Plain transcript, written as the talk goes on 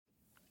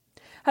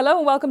Hello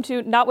and welcome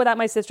to Not Without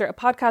My Sister, a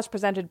podcast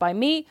presented by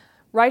me,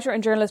 writer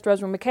and journalist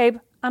Rosemary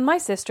McCabe, and my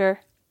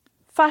sister,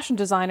 fashion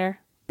designer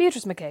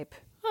Beatrice McCabe.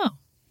 Oh,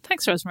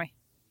 thanks, Rosemary.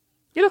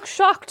 You look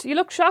shocked. You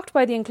look shocked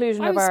by the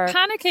inclusion of our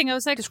panicking. I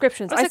was like,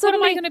 descriptions. What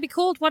am I going to be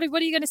called? What are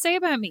you going to say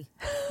about me?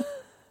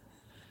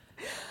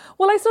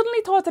 Well, I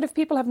suddenly thought that if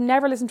people have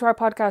never listened to our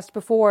podcast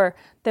before,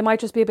 they might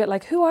just be a bit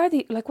like, who are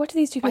they? Like, what do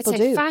these two people I'd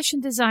say do?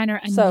 Fashion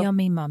designer and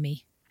yummy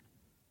mummy.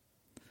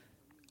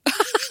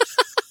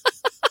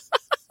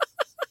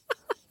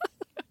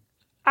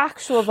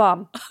 Actual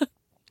vom.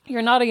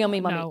 You're not a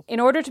yummy mummy. No.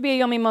 In order to be a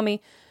yummy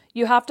mummy,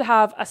 you have to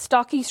have a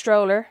stocky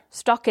stroller,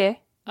 Stocke,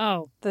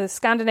 the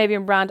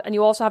Scandinavian brand, and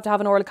you also have to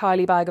have an Orla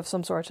Kylie bag of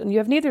some sort. And you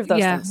have neither of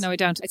those things. No, I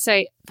don't. I'd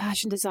say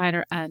fashion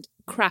designer and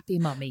crappy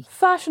mummy.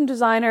 Fashion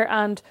designer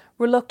and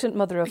reluctant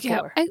mother of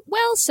four.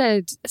 Well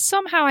said.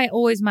 Somehow I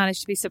always manage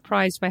to be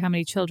surprised by how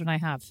many children I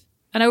have.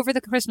 And over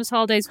the Christmas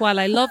holidays, while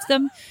I love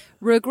them,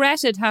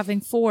 regretted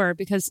having 4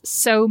 because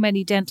so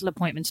many dental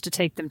appointments to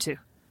take them to.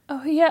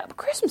 Oh, yeah. But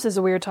Christmas is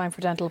a weird time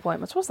for dental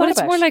appointments. What's that about?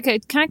 It's more like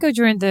it can't go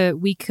during the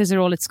week because they're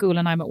all at school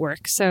and I'm at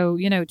work. So,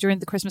 during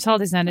the Christmas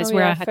holidays then is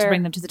where I had to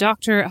bring them to the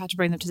doctor, I had to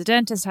bring them to the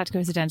dentist, I had to go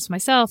to the dentist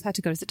myself, had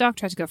to go to the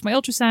doctor, had to go for my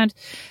ultrasound.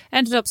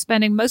 Ended up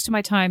spending most of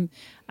my time.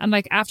 And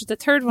after the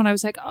third one, I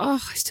was like,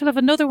 oh, I still have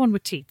another one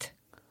with teeth.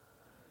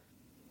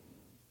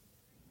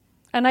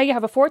 And now you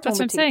have a fourth one with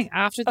teeth. That's what I'm saying.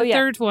 After the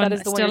third one, I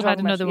still had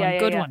another one.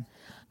 Good one.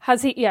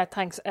 Has he? Yeah,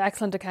 thanks.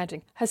 Excellent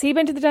accounting. Has he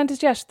been to the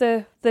dentist yet,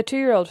 the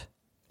 2-year-old?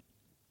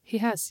 He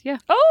has, yeah.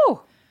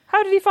 Oh,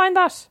 how did he find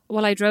that?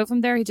 Well, I drove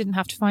him there. He didn't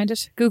have to find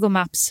it. Google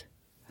Maps.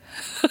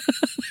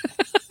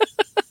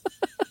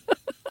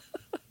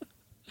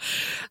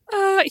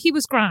 He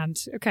was grand.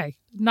 Okay.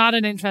 Not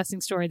an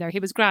interesting story there. He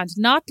was grand.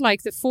 Not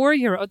like the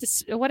 4-year-old.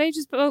 What age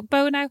is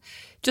Bo now?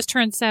 Just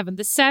turned 7.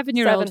 The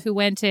 7-year-old who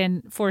went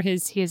in for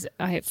his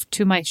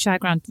to my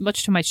chagrin,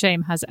 much to my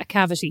shame, has a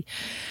cavity,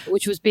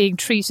 which was being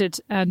treated.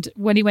 And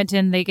when he went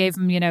in, they gave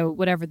him,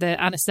 whatever,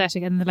 the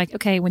anaesthetic. And they're like,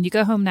 okay, when you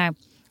go home now,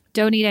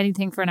 don't eat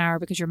anything for an hour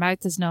because your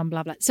mouth is numb,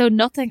 blah, blah. So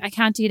nothing. I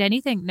can't eat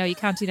anything. No, you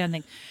can't eat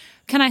anything.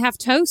 Can I have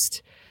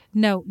toast?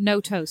 No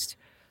toast.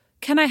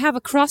 Can I have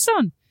a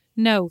croissant?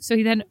 No. So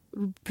he then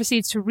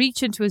proceeds to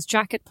reach into his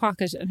jacket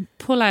pocket and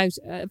pull out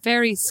a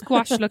very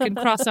squash-looking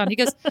croissant. He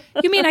goes,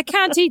 you mean I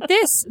can't eat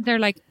this? They're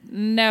like,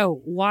 no.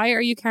 Why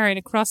are you carrying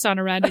a croissant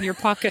around in your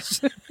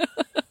pocket?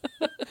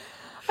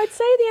 I'd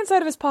say the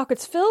inside of his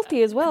pocket's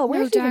filthy as well. Where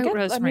no did he doubt, get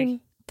Rosemary.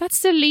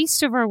 That's the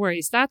least of our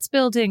worries. That's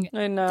building.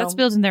 I know. That's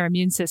building their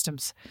immune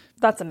systems.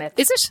 That's a myth.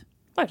 Is it?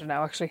 I don't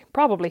know, actually.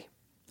 Probably.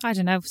 I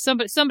don't know.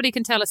 Somebody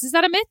can tell us. Is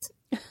that a myth?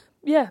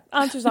 Yeah.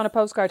 Answers on a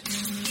postcard.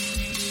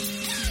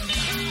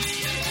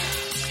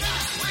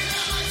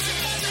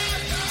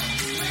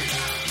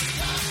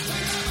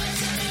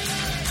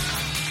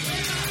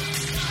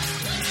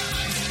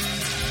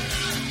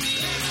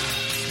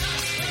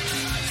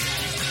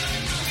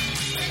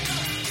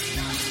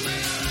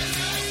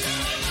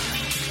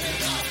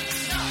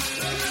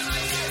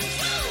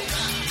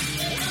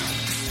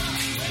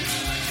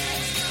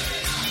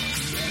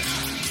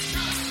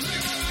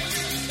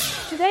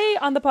 Today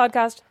on the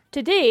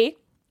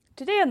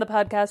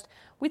podcast,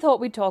 we thought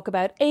we'd talk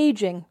about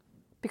aging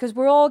because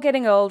we're all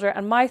getting older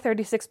and my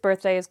 36th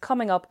birthday is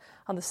coming up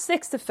on the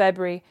 6th of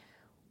February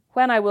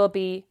when I will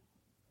be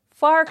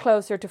far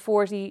closer to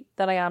 40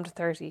 than I am to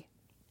 30.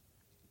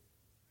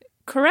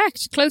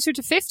 Correct. Closer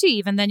to 50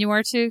 even than you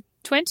are to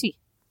 20.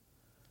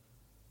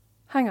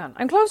 Hang on.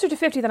 I'm closer to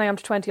 50 than I am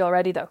to 20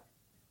 already though.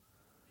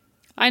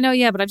 I know,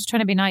 yeah, but I'm just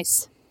trying to be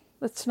nice.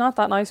 It's not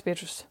that nice,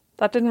 Beatrice.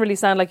 That didn't really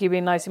sound like you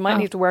being nice. You might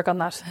need to work on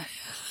that.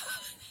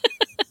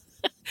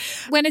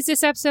 When is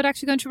this episode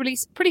actually going to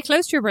release? Pretty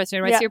close to your birthday,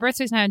 right? Yeah. So your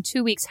birthday's now in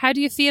 2 weeks. How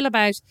do you feel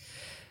about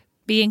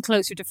being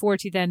closer to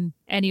 40 than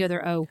any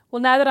other O?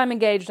 Well, now that I'm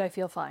engaged, I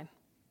feel fine.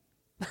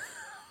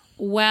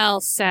 Well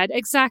said.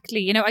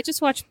 Exactly. I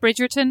just watched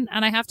Bridgerton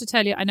and I have to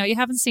tell you, I know you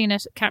haven't seen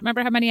it. Can't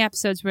remember how many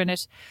episodes were in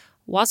it.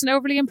 Wasn't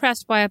overly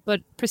impressed by it,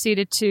 but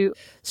proceeded to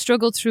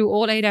struggle through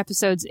all 8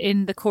 episodes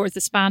in the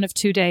span of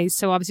 2 days.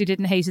 So obviously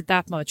didn't hate it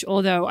that much.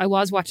 Although I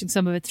was watching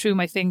some of it through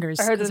my fingers.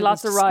 I heard there's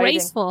lots of riding.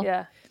 Disgraceful.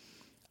 Yeah.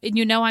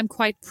 And I'm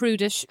quite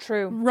prudish.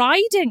 True.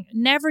 Riding.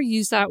 Never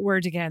use that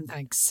word again,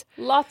 thanks.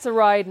 Lots of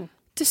riding.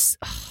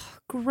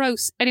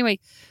 Gross. Anyway,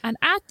 and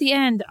at the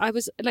end, I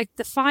was like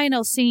the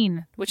final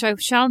scene, which I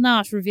shall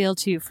not reveal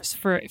to you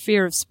for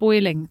fear of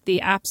spoiling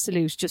the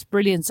absolute just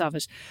brilliance of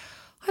it.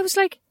 I was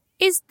like,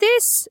 is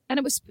this, and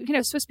it was,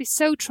 supposed to be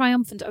so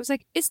triumphant. I was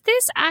like, is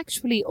this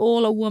actually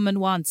all a woman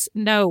wants?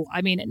 No,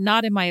 I mean,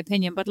 not in my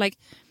opinion, but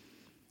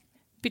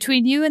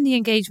between you and the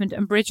engagement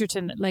and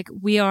Bridgerton,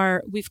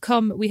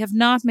 we have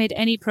not made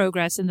any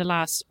progress in the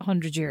last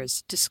 100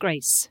 years.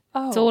 Disgrace.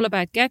 Oh. It's all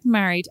about getting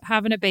married,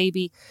 having a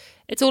baby.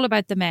 It's all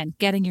about the men,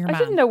 getting your man. I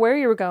didn't know where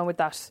you were going with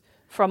that.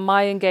 From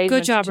my engagement.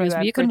 Good job,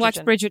 Rosemary. You can watch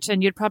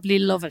Bridgerton. You'd probably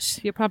love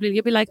it.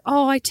 You'll be like,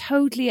 oh, I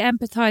totally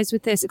empathise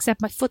with this,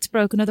 except my foot's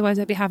broken. Otherwise,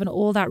 I'd be having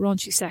all that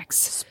raunchy sex.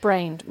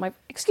 Sprained.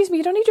 Excuse me,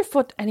 you don't need your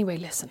foot. Anyway,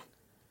 listen.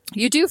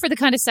 You do for the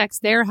kind of sex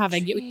they're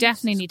having. You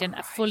definitely need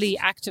a fully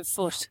active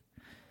foot.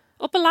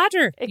 Up a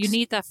ladder. You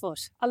need that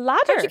foot. A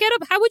ladder? How'd you get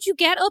up? How would you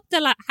get up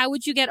How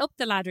would you get up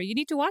the ladder? You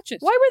need to watch it.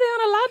 Why were they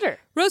on a ladder?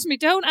 Rosemary,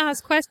 don't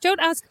ask questions. Don't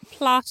ask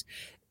plot.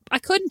 I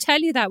couldn't tell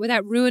you that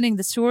without ruining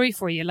the story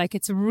for you. Like,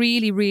 it's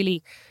really,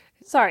 really...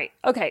 Sorry.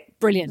 Okay.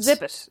 Brilliant.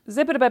 Zip it.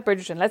 Zip it about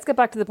Bridgerton. Let's get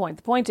back to the point.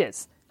 The point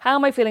is, how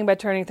am I feeling about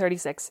turning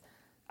 36?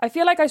 I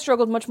feel like I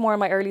struggled much more in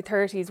my early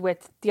 30s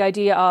with the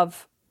idea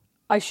of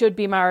I should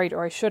be married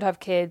or I should have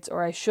kids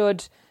or I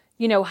should,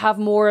 have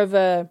more of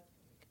a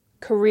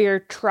career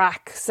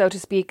track, so to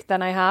speak,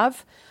 than I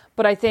have.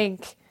 But I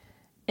think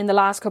in the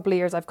last couple of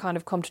years, I've kind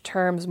of come to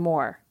terms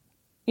more.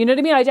 You know what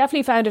I mean? I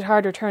definitely found it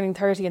harder turning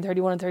 30 and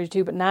 31 and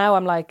 32, but now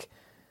I'm like,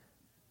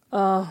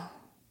 I've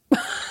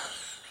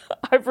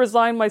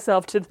resigned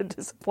myself to the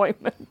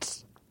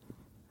disappointment.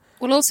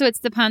 Well, also, it's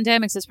the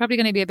pandemic, so it's probably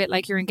going to be a bit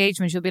like your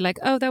engagement. You'll be like,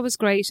 oh, that was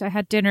great. I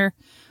had dinner.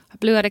 I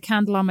blew out a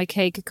candle on my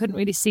cake. I couldn't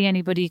really see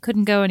anybody.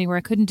 Couldn't go anywhere.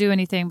 I couldn't do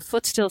anything. My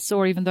foot's still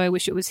sore, even though I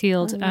wish it was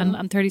healed. And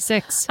I'm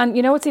 36. And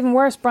you know what's even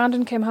worse?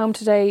 Brandon came home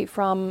today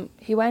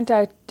he went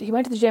to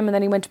the gym and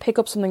then he went to pick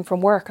up something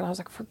from work. And I was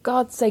like, for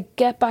God's sake,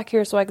 get back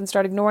here so I can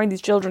start ignoring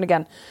these children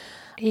again.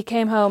 He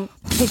came home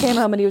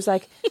and he was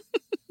like,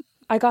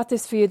 I got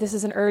this for you. This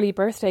is an early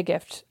birthday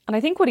gift. And I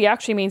think what he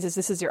actually means is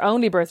this is your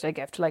only birthday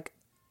gift, like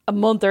a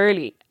month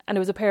early. And it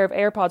was a pair of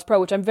AirPods Pro,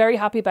 which I'm very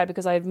happy about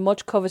because I had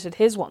much coveted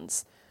his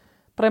ones.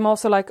 But I'm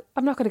also like,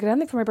 I'm not going to get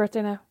anything for my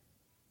birthday now.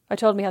 I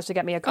told him he has to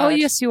get me a card. Oh,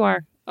 yes, you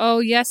are. Oh,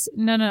 yes.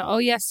 No. Oh,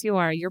 yes, you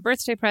are. Your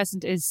birthday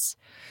present is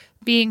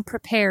being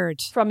prepared.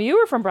 From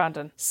you or from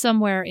Brandon?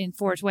 Somewhere in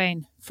Fort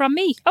Wayne. From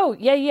me. Oh,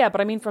 yeah. But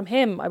I mean from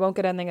him. I won't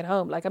get anything at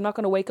home. Like, I'm not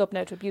going to wake up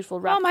now to a beautiful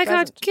wrapped Oh, my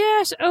present. God.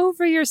 Get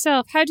over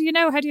yourself. How do you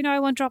know? I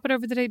won't drop it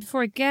over the day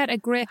before? Get a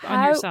grip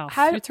on yourself.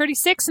 You're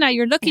 36 now.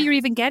 You're lucky you're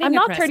even getting I'm a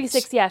not present.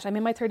 36 yet. I'm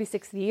in my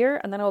 36th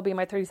year and then I will be in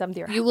my 37th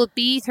year. You will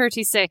be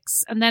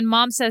 36. And then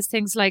Mom says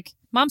things like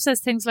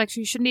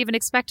you shouldn't even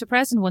expect a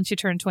present once you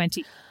turn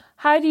 20.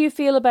 How do you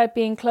feel about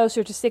being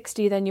closer to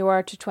 60 than you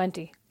are to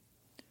 20?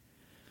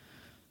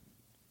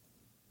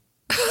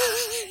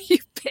 You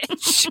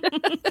bitch.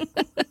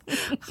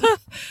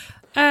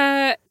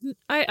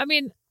 I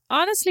mean,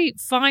 honestly,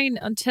 fine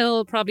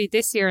until probably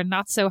this year and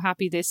not so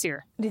happy this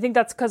year. Do you think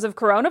that's because of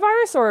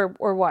coronavirus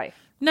or why?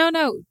 No,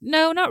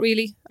 not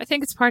really. I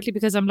think it's partly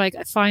because I'm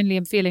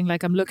feeling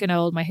like I'm looking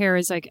old. My hair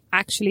is like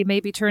actually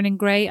maybe turning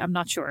grey. I'm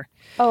not sure.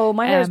 Oh,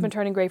 my hair's been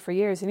turning grey for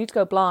years. You need to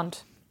go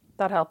blonde.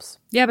 That helps.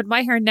 Yeah, but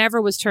my hair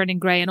never was turning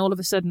grey, and all of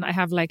a sudden I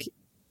have like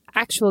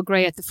actual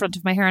grey at the front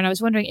of my hair. And I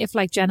was wondering if,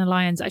 like Jenna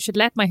Lyons, I should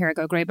let my hair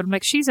go grey. But I'm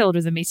like, she's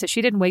older than me, so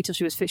she didn't wait till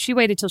she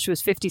waited till she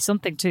was 50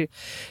 something to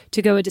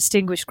go a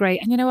distinguished grey.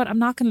 And you know what? I'm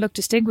not going to look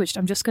distinguished.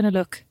 I'm just going to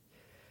look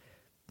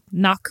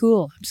not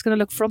cool. I'm just going to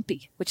look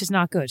frumpy, which is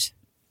not good.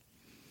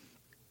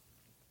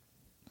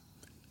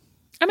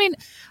 I mean,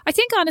 I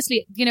think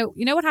honestly, you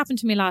know what happened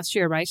to me last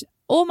year, right?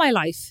 All my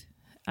life,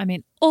 I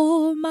don't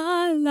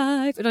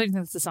even think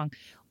that's the song.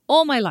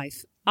 All my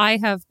life, I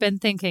have been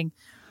thinking,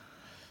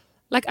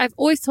 like, I've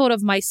always thought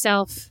of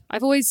myself.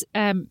 I've always,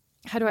 how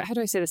do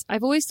I say this?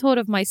 I've always thought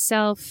of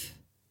myself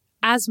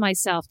as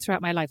myself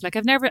throughout my life. Like,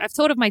 I've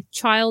thought of my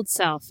child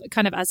self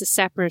kind of as a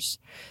separate,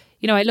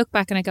 I look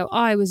back and I go, oh,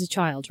 I was a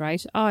child,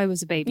 right? Oh, I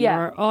was a baby. Yeah.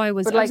 Or, oh, I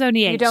was like,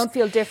 only 8. You don't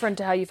feel different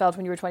to how you felt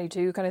when you were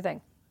 22 kind of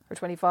thing? Or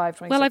 25,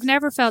 26? Well, I've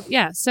never felt,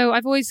 so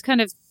I've always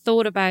kind of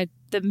thought about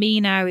the me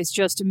now is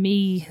just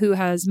me who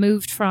has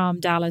moved from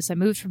Dallas. I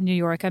moved from New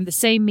York. I'm the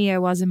same me I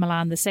was in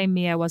Milan, the same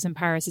me I was in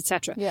Paris,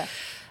 etc. Yeah.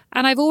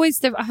 And I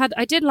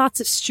did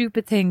lots of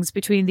stupid things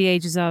between the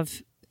ages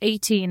of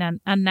 18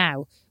 and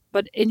now.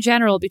 But in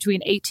general,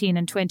 between 18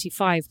 and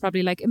 25,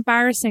 probably like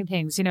embarrassing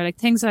things, like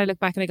things that I look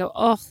back and I go,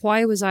 oh,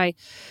 why was I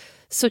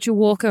such a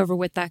walkover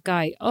with that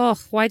guy? Oh,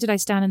 why did I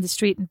stand in the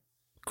street and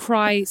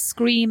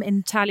scream in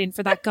Italian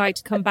for that guy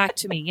to come back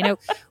to me?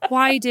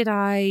 Why did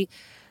I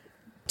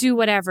do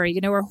whatever,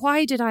 or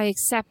why did I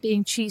accept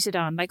being cheated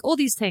on? Like all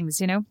these things,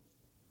 And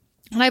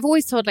I've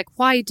always thought, like,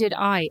 why did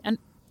I? And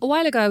a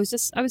while ago, I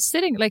was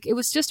sitting, like, it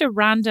was just a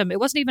random, it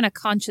wasn't even a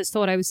conscious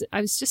thought. I was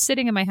just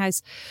sitting in my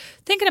house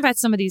thinking about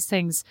some of these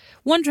things,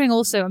 wondering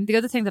also, and the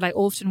other thing that I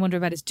often wonder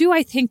about is, do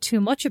I think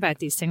too much about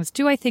these things?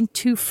 Do I think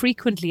too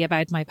frequently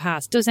about my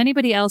past? Does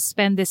anybody else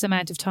spend this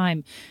amount of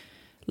time,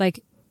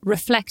 like,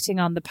 reflecting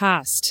on the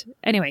past?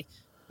 Anyway,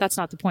 that's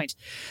not the point.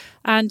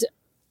 And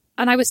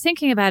I was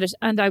thinking about it,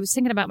 and I was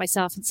thinking about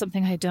myself and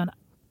something I had done.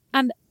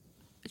 And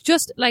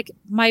just like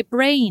my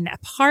brain, a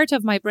part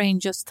of my brain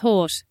just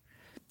thought,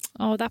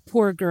 oh, that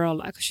poor girl,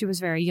 like, she was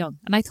very young.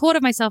 And I thought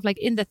of myself like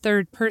in the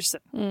third person,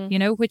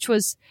 which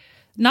was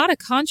not a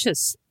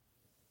conscious,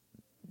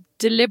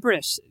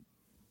 deliberate,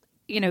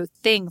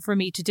 thing for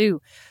me to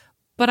do.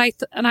 But I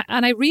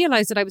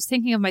realized that I was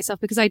thinking of myself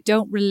because I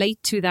don't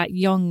relate to that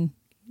young,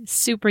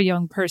 super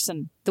young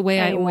person the way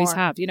I always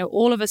have,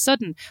 all of a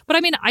sudden. But I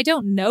mean, I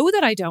don't know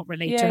that I don't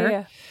relate to her.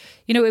 Yeah.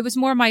 It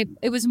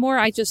was more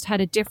I just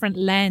had a different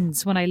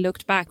lens when I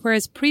looked back.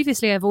 Whereas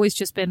previously I've always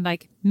just been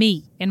like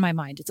me in my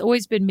mind. It's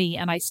always been me.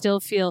 And I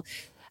still feel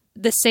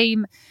the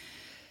same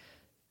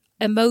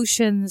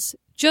emotions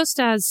just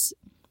as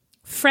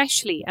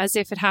freshly as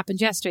if it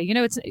happened yesterday. You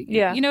know,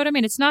 you know what I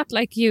mean? It's not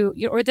like you're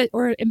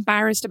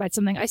embarrassed about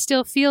something. I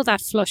still feel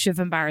that flush of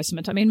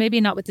embarrassment. I mean,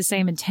 maybe not with the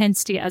same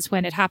intensity as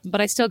when it happened,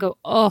 but I still go,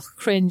 oh,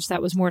 cringe,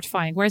 that was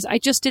mortifying. Whereas I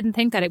just didn't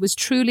think that. It was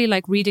truly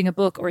like reading a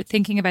book or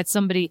thinking about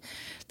somebody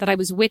that I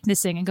was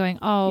witnessing and going,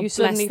 oh, you bless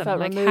suddenly them. felt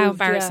Like, removed, how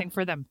embarrassing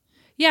for them.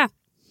 Yeah.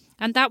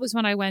 And that was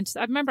when I went,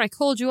 I remember I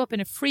called you up in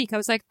a freak. I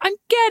was like, I'm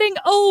getting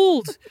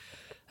old.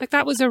 Like,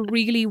 that was a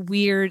really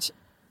weird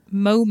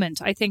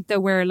moment, I think,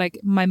 though, where like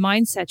my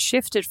mindset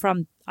shifted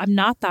from I'm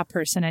not that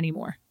person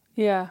anymore.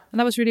 Yeah. And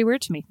that was really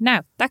weird to me.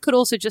 Now, that could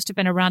also just have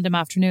been a random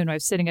afternoon where I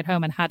was sitting at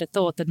home and had a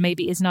thought that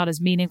maybe is not as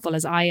meaningful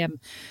as I am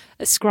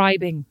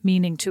ascribing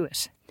meaning to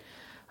it.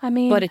 I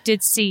mean, but it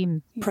did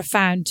seem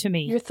profound to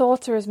me. Your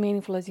thoughts are as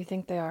meaningful as you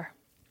think they are.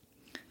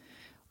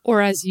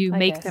 Or as you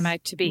make guess them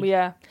out to be.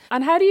 Yeah.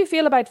 And how do you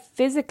feel about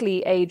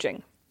physically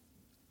aging?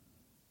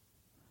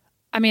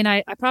 I mean,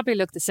 I probably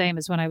look the same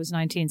as when I was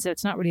 19, so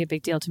it's not really a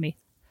big deal to me.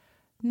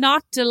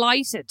 Not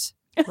delighted,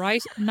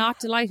 right? Not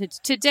delighted.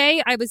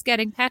 Today I was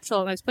getting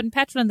petrol and I was putting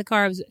petrol in the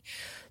car. I was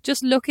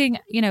just looking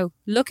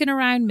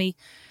around me,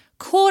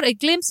 caught a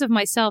glimpse of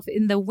myself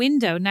in the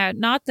window. Now,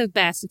 not the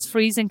best. It's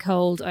freezing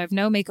cold. I have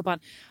no makeup on.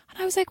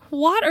 And I was like,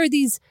 what are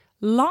these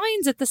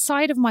lines at the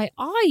side of my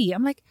eye?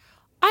 I'm like,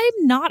 I'm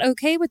not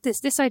okay with this.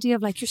 This idea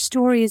of like your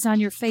story is on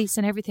your face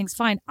and everything's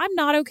fine. I'm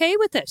not okay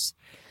with it.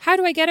 How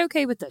do I get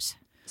okay with it?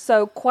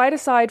 So quite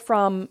aside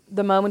from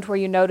the moment where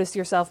you notice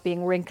yourself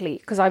being wrinkly,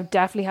 because I've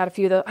definitely had a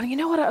few that, and you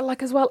know what I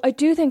like as well? I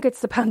do think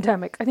it's the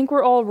pandemic. I think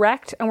we're all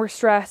wrecked and we're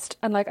stressed.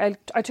 And like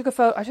I took a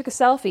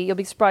selfie, you'll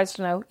be surprised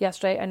to know,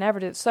 yesterday. I never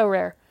did. It's so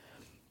rare.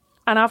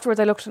 And afterwards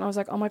I looked and I was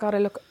like, oh my God,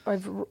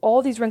 I've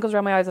all these wrinkles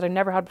around my eyes that I've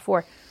never had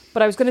before.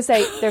 But I was going to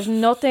say, there's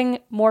nothing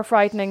more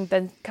frightening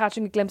than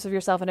catching a glimpse of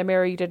yourself in a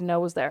mirror you didn't know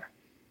was there.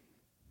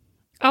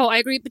 Oh, I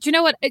agree. But you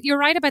know what? You're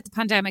right about the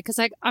pandemic, because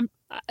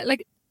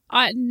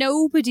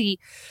nobody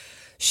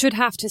should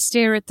have to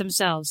stare at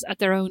themselves at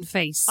their own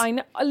face. I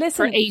know.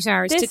 Listen, for 8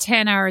 hours to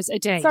 10 hours a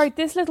day. Sorry,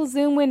 this little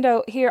Zoom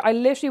window here, I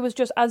literally was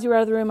just, as you were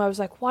out of the room, I was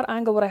like, what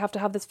angle would I have to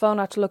have this phone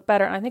at to look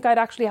better? And I think I'd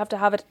actually have to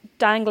have it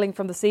dangling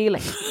from the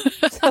ceiling.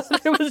 So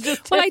it was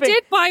just tipping. Well, I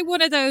did buy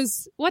one of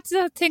those. What's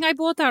the thing I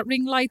bought? That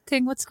ring light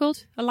thing. What's it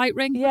called? A light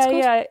ring?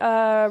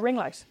 Ring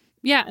light.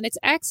 Yeah, and it's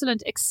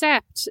excellent,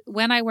 except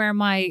when I wear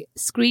my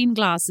screen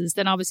glasses,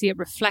 then obviously it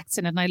reflects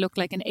in it and I look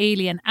like an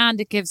alien, and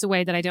it gives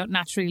away that I don't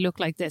naturally look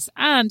like this.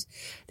 And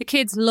the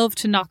kids love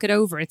to knock it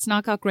over. It's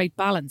not got great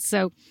balance.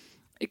 So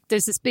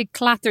there's this big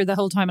clatter the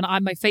whole time,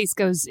 and my face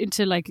goes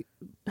into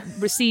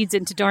recedes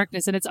into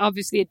darkness, and it's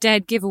obviously a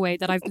dead giveaway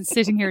that I've been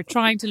sitting here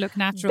trying to look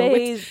natural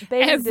with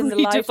every in the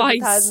light device.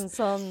 Of 1,000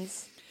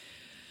 suns.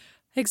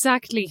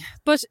 Exactly.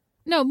 But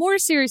no, more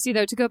seriously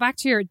though, to go back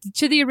to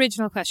the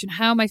original question,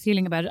 how am I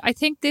feeling about it? I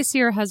think this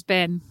year has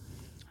been,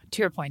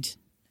 to your point,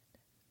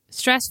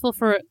 stressful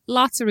for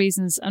lots of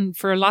reasons, and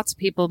for lots of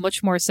people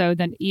much more so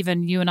than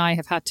even you and I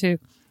have had to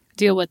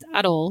deal with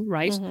at all,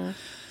 right? Mm-hmm.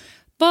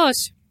 But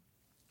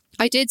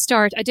I did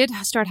start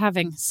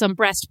having some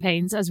breast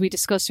pains, as we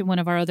discussed in one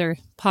of our other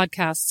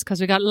podcasts,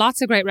 because we got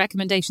lots of great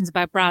recommendations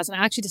about bras, and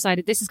I actually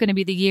decided this is going to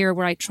be the year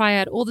where I try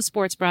out all the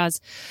sports bras.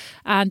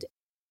 And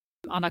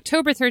on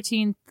October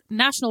 13th,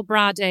 National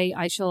Bra Day,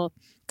 I shall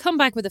come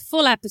back with a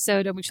full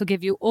episode and we shall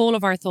give you all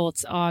of our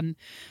thoughts on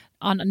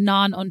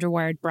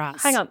non-underwired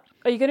bras. Hang on.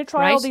 Are you going to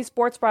try all these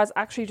sports bras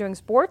actually doing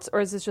sports, or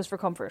is this just for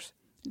comfort?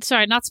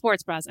 Sorry, not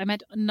sports bras. I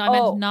meant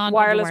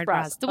non-wireless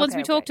bras. The ones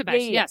we talked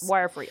about. Yeah, yes.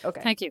 Wire-free.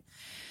 Okay. Thank you.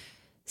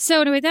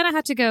 So anyway, then I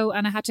had to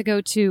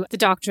go to the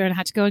doctor, and I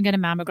had to go and get a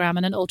mammogram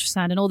and an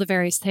ultrasound and all the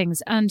various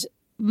things. And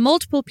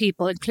multiple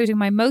people, including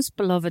my most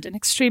beloved and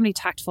extremely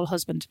tactful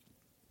husband,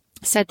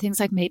 said things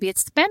like, maybe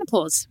it's the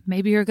menopause.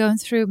 Maybe you're going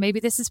through, maybe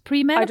this is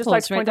premenopause. I just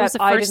like to point out,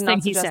 I did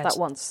not suggest that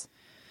once.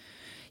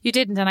 You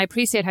didn't, and I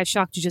appreciate how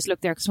shocked you just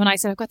looked there, because when I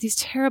said I've got these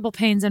terrible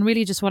pains and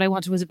really just what I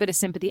wanted was a bit of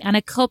sympathy and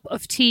a cup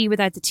of tea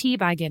without the tea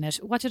bag in it,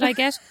 what did I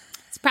get?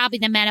 It's probably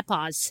the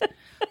menopause.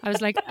 I was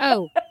like,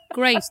 oh,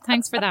 great,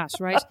 thanks for that,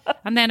 right?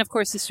 And then, of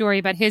course, the story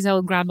about his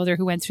own grandmother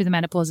who went through the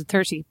menopause at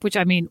 30, which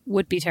I mean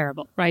would be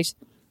terrible, right?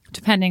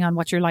 Depending on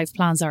what your life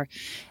plans are.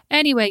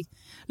 Anyway,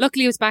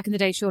 luckily it was back in the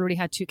day. She already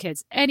had 2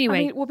 kids. Anyway. I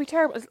mean, it would be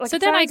terrible. Like, so it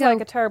then sounds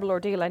like a terrible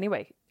ordeal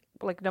anyway.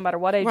 Like, no matter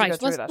what age you go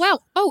through that.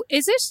 Well,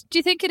 is it? Do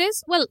you think it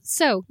is? Well,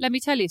 so let me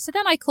tell you. So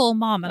then I call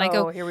Mom and I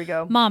go, here we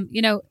go. Mom,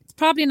 it's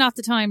probably not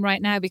the time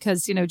right now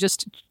because,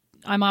 just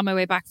I'm on my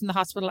way back from the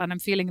hospital and I'm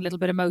feeling a little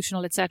bit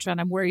emotional, etc. And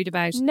I'm worried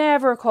about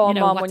never call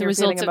Mom when you're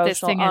feeling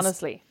emotional,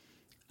 honestly.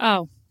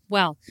 Oh,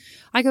 well,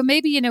 I go,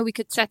 maybe, we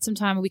could set some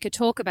time and we could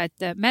talk about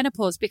the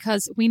menopause,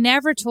 because we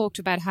never talked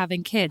about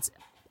having kids.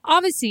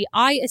 Obviously,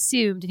 I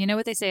assumed, and you know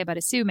what they say about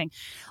assuming,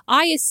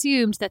 I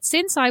assumed that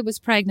since I was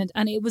pregnant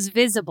and it was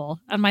visible,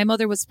 and my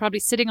mother was probably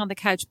sitting on the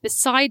couch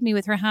beside me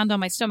with her hand on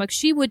my stomach,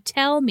 she would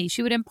tell me,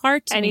 she would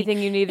impart to anything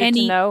me you needed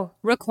to know.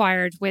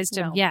 Required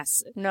wisdom, No.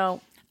 yes.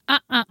 No.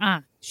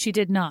 She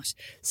did not.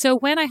 So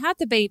when I had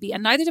the baby,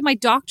 and neither did my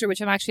doctor,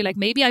 which I'm actually like,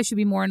 maybe I should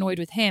be more annoyed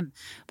with him.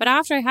 But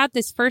after I had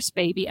this first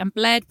baby and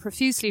bled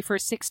profusely for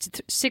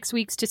 6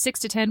 weeks to 6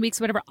 to 10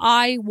 weeks, whatever,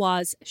 I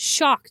was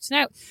shocked.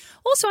 Now,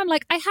 also, I'm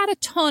like, I had a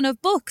ton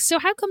of books. So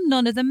how come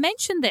none of them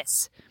mentioned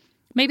this?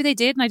 Maybe they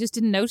did and I just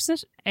didn't notice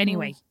it.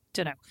 Anyway,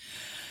 don't know.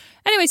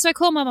 Anyway, so I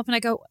call Mum up and I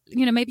go,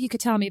 maybe you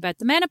could tell me about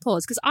the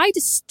menopause. Because I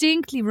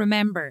distinctly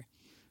remember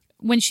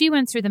when she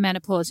went through the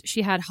menopause,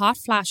 she had hot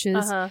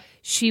flashes.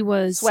 She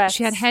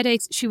had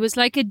headaches. She was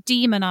like a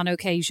demon on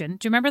occasion.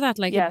 Do you remember that?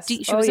 Like, yes.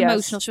 She was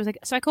emotional. She was like,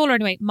 so I call her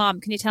anyway,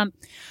 Mom, can you tell me,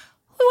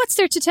 what's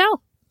there to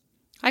tell?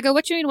 I go,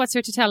 what do you mean, what's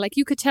there to tell? Like,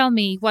 you could tell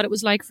me what it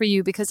was like for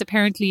you, because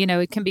apparently,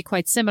 it can be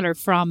quite similar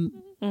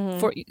from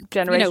for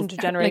generation to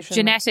generation. Like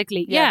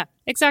genetically. Yeah,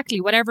 exactly.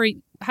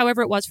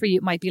 However it was for you,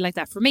 it might be like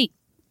that for me.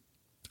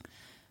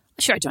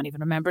 Sure, I don't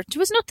even remember. It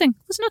was nothing.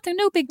 It was nothing.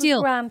 No big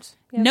deal. Grand.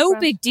 Yeah, no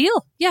grand. Big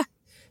deal. Yeah.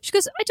 She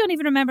goes, I don't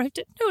even remember.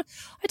 No,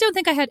 I don't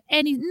think I had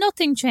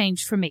nothing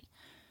changed for me.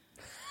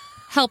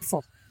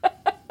 Helpful.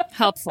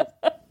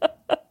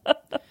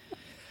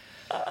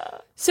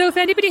 So if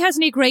anybody has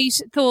any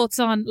great thoughts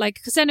on, like,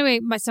 because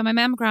anyway, my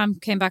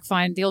mammogram came back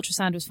fine. The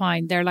ultrasound was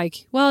fine. They're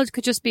like, well, it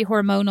could just be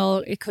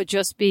hormonal. It could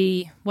just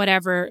be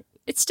whatever.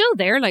 It's still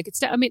there. Like,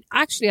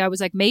 actually, I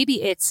was like,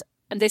 maybe it's,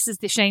 and this is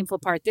the shameful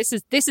part. This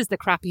is the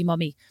crappy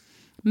mummy.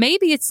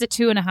 Maybe it's the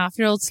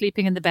 2.5-year-old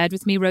sleeping in the bed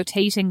with me,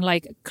 rotating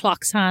like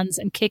clock's hands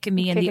and kicking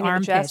me in the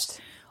armpit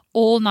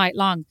all night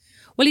long.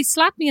 Well, he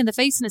slapped me in the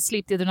face in his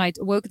sleep the other night.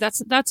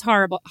 That's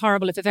horrible.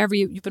 If ever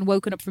you've been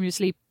woken up from your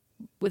sleep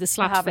with a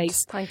slapped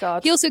face. Thank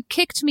God. He also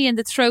kicked me in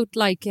the throat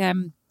like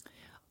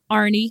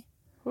Arnie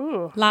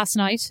last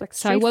night. Like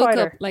so I woke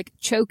up like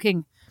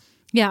choking.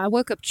 Yeah, I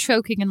woke up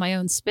choking in my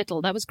own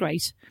spittle. That was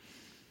great.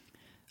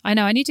 I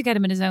know, I need to get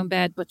him in his own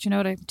bed, but you know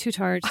what, I'm too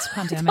tired, it's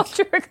pandemic. I thought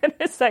you were going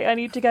to say, I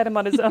need to get him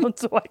on his own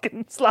so I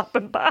can slap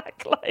him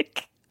back,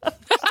 like.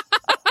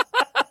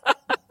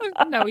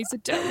 No, he's a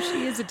dote,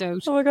 he is a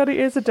dote. Oh my God, he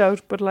is a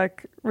dote, but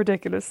like,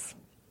 ridiculous.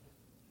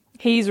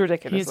 He's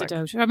ridiculous. He's a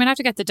dote. I mean, I have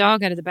to get the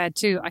dog out of the bed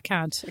too. I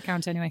can't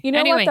anyway. You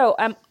know what though,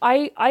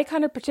 I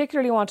kind of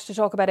particularly wanted to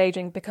talk about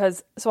aging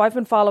because, so I've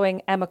been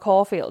following Emma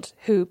Caulfield,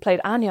 who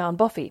played Anya on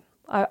Buffy,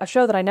 a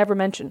show that I never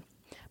mention.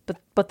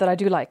 But that I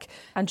do like.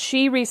 And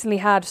she recently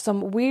had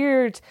some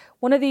weird,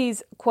 one of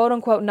these quote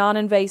unquote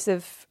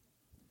non-invasive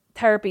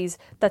therapies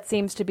that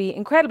seems to be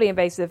incredibly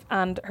invasive.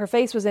 And her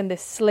face was in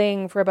this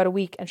sling for about a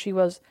week and she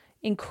was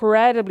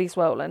incredibly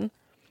swollen,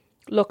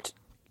 looked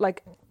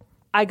like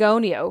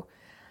agonio.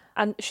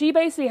 And she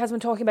basically has been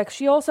talking about,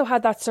 she also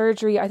had that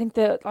surgery. I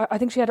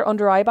think she had her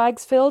under eye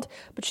bags filled,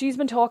 but she's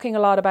been talking a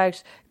lot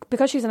about,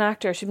 because she's an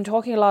actor, she's been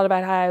talking a lot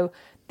about how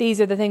these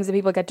are the things that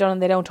people get done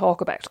and they don't talk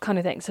about, kind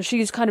of thing. So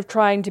she's kind of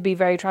trying to be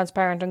very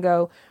transparent and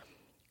go,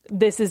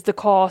 this is the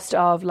cost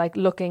of like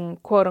looking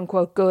quote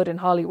unquote good in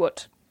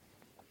Hollywood.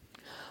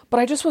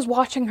 But I just was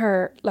watching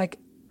her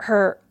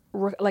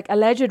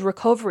alleged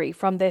recovery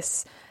from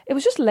this. It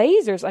was just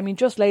lasers. I mean,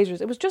 just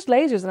lasers. It was just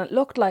lasers and it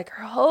looked like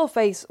her whole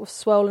face was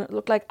swollen. It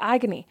looked like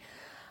agony.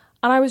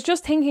 And I was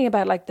just thinking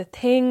about like the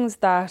things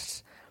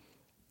that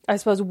I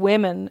suppose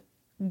women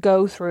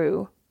go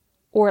through,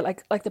 or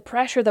like the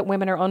pressure that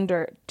women are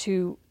under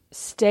to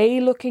stay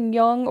looking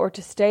young or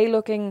to stay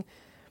looking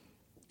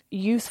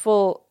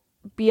youthful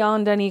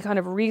beyond any kind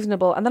of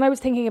reasonable. And then I was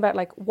thinking about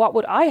like, what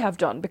would I have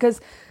done? Because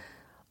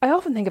I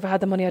often think if I had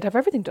the money, I'd have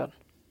everything done.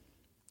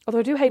 Although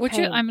I do hate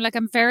pain.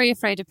 I'm very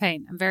afraid of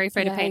pain. I'm very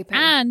afraid of pain.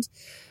 And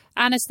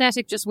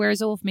anesthetic just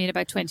wears off me in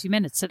about 20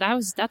 minutes. So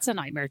that's a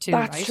nightmare too,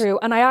 That's right? true.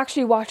 And I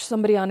actually watched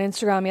somebody on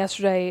Instagram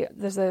yesterday.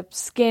 There's a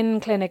skin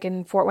clinic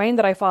in Fort Wayne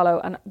that I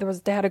follow. And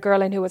they had a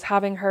girl in who was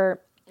having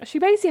she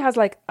basically has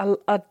like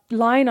a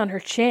line on her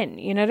chin.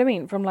 You know what I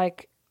mean? From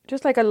like,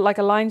 just like a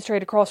line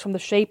straight across from the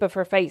shape of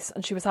her face.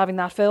 And she was having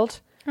that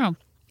filled. Oh.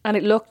 And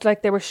it looked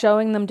like they were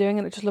showing them doing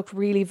it. It just looked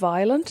really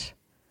violent.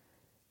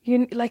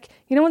 You know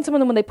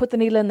when they put the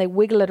needle in, they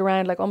wiggle it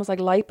around like almost like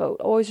lipo.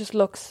 It always just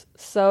looks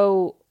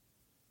so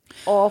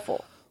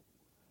awful.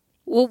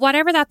 Well,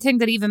 whatever that thing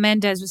that Eva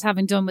Mendes was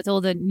having done with all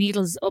the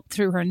needles up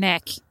through her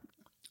neck.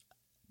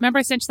 Remember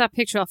I sent you that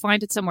picture? I'll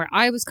find it somewhere.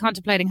 I was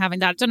contemplating having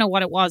that. I don't know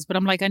what it was, but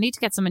I'm like, I need to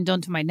get something done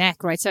to my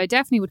neck, right? So I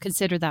definitely would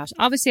consider that.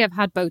 Obviously, I've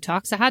had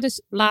Botox. I had it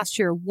last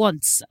year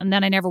once, and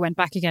then I never went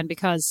back again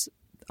because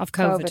of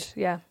COVID.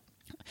 Yeah.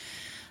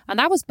 And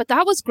that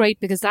was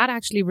great because that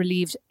actually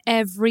relieved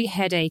every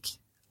headache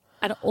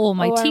and all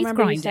my teeth grinding. I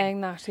remember you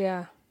saying that,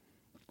 yeah.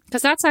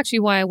 Because that's actually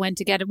why I went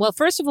to get it. Well,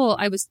 first of all,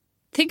 I was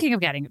thinking of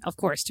getting, of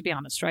course, to be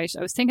honest, right?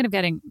 I was thinking of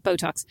getting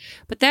Botox.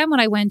 But then when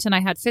I went and I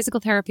had physical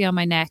therapy on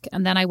my neck,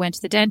 and then I went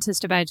to the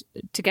dentist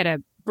to get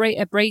a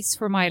brace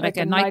for my, like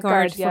a night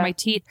guard for my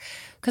teeth.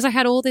 Because I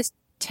had all this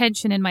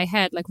tension in my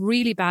head, like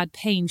really bad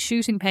pain,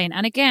 shooting pain.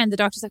 And again, the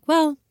doctor's like,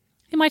 well,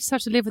 you might just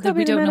have to live with it.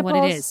 We don't know what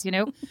it is, you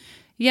know?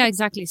 Yeah,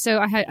 exactly. So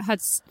I had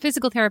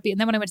physical therapy, and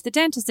then when I went to the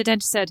dentist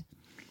said,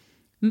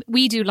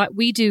 we do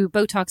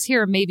Botox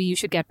here. Maybe you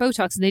should get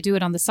Botox. And they do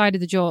it on the side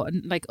of the jaw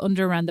and like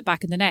under around the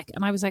back of the neck.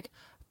 And I was like,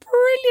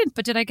 brilliant.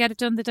 But did I get it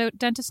done the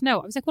dentist? No.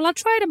 I was like, well, I'll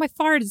try it on my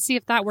forehead and see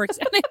if that works.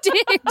 And I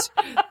did.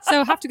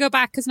 So I have to go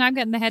back because now I'm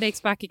getting the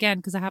headaches back again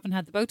because I haven't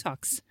had the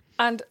Botox.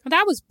 And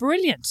that was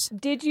brilliant.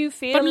 Did you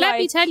feel But let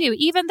me tell you,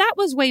 even that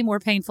was way more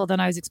painful than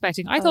I was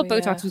expecting. I thought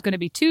Botox was going to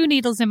be 2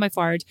 needles in my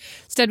forehead.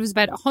 Instead, it was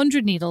about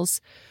 100 needles.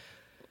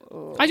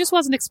 I just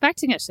wasn't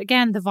expecting it.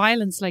 Again, the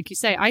violence, like you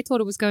say. I thought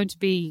it was going to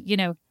be, you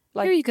know,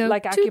 like, here you go.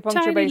 Like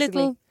acupuncture,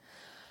 basically.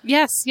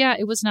 Yes, yeah,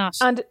 it was not.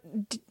 And,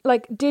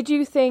 did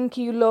you think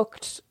you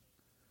looked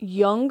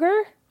younger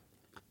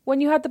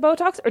when you had the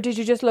Botox? Or did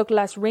you just look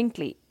less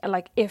wrinkly?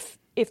 Like, if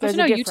there's a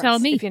difference, you tell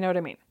me. If you know what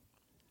I mean.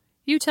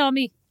 You tell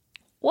me.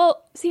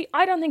 Well, see,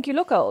 I don't think you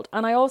look old.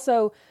 And I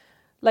also,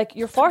 like,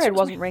 your forehead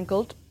wasn't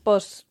wrinkled,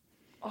 but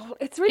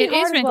it's really hard.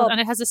 It is wrinkled, and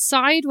it has a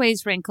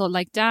sideways wrinkle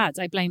like Dad's.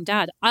 I blame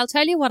Dad. I'll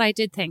tell you what I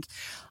did think.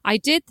 I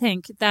did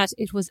think that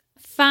it was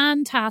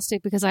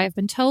fantastic because I have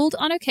been told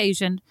on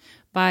occasion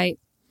by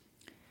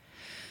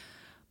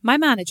my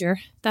manager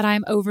that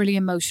I'm overly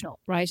emotional,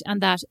 right?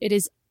 And that it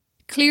is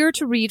clear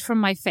to read from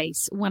my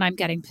face when I'm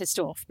getting pissed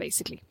off,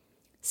 basically.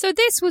 So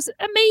this was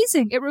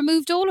amazing. It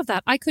removed all of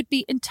that. I could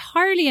be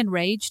entirely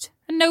enraged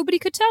and nobody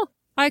could tell.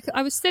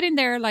 I was sitting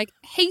there like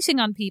hating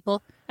on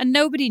people and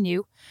nobody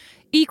knew.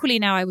 Equally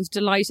now I was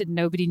delighted and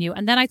nobody knew.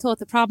 And then I thought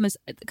the problem is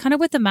kind of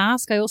with the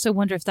mask. I also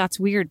wonder if that's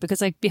weird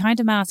because like behind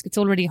a mask, it's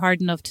already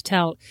hard enough to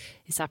tell,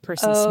 is that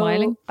person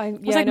smiling? I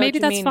was like, maybe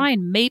that's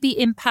fine. Maybe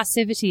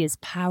impassivity is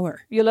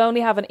power. You'll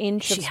only have an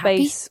inch of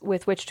space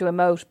with which to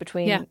emote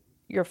between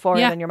your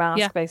forehead and your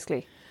mask,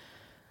 basically.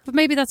 But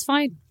maybe that's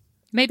fine.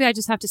 Maybe I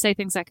just have to say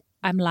things like,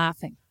 I'm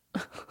laughing.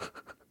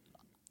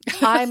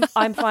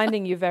 I'm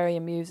finding you very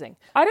amusing.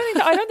 I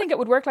don't think it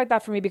would work like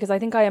that for me because I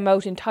think I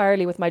emote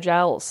entirely with my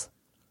jowls.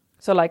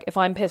 So like if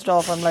I'm pissed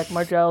off, I'm like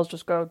my jowls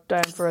just go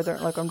down further.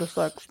 Like I'm just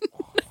like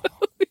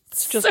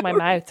it's just so my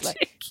mouth,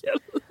 ridiculous.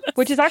 Like,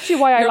 which is actually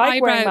why I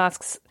like wearing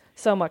masks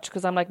so much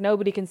because I'm like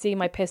nobody can see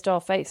my pissed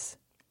off face.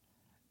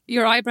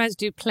 Your eyebrows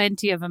do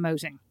plenty of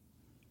emoting.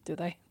 Do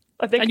they?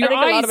 I think a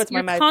lot of it's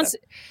my mouth.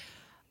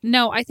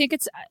 No, I think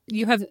it's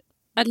you have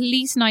at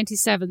least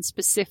 97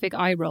 specific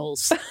eye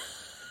rolls.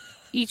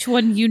 Each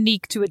one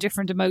unique to a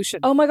different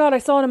emotion. Oh my God, I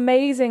saw an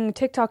amazing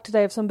TikTok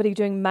today of somebody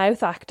doing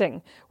mouth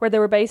acting where they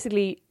were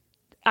basically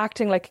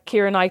acting like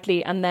Keira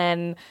Knightley and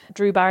then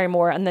Drew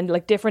Barrymore and then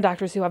like different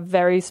actors who have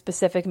very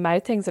specific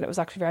mouth things and it was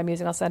actually very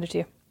amusing. I'll send it to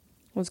you.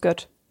 It was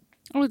good.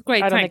 Oh,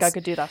 great. I don't think I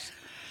could do that.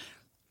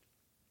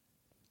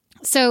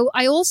 So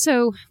I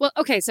also, well,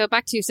 okay, so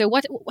back to you. So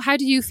how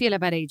do you feel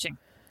about aging?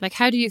 Like,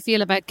 how do you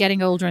feel about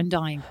getting older and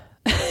dying?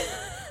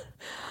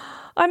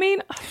 I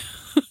mean,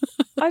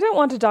 I don't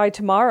want to die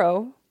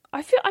tomorrow.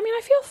 I feel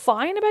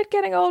fine about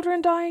getting older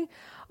and dying.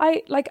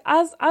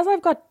 As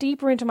I've got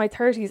deeper into my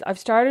 30s, I've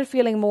started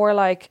feeling more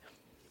like,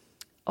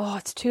 oh,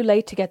 it's too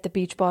late to get the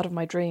beach bod of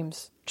my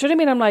dreams. Do you know what I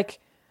mean? I'm like,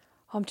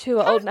 I'm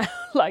too old now.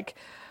 Like,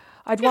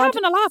 You're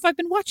having a laugh. I've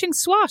been watching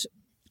SWAT.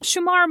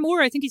 Shamar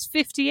Moore, I think he's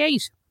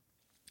 58.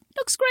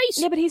 Looks great.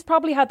 Yeah, but he's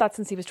probably had that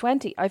since he was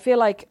 20. I feel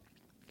like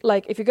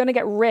if you're going to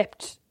get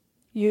ripped,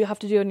 you have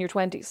to do it in your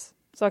 20s.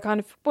 So I kind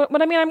of,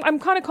 but I mean, I'm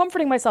kind of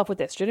comforting myself with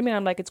this. Do you know what I mean?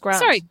 I'm like, it's grand.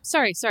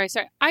 Sorry.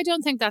 I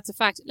don't think that's a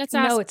fact. Let's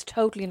ask. No, it's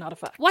totally not a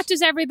fact. What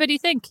does everybody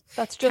think?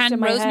 That's just in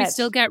my Rosemary head.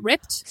 still get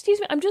ripped? Excuse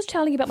me, I'm just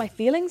telling you about my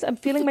feelings. I'm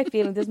feeling my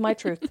feelings. This is my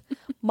truth.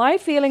 My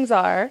feelings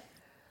are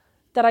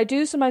that I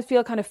do sometimes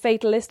feel kind of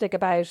fatalistic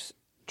about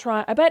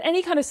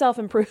any kind of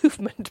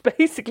self-improvement,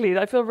 basically.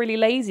 I feel really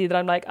lazy that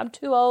I'm like, I'm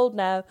too old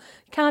now.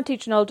 Can't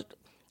teach an old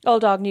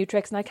dog new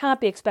tricks and I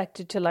can't be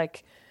expected to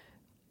like,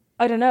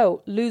 I don't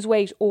know, lose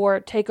weight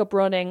or take up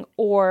running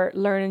or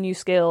learn a new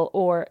skill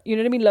or, you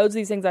know what I mean? Loads of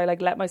these things I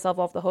like let myself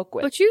off the hook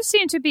with. But you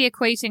seem to be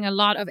equating a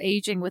lot of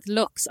aging with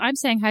looks. I'm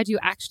saying, how do you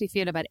actually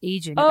feel about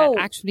aging, about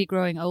actually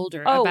growing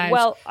older,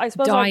 about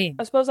dying?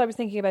 I suppose I was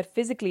thinking about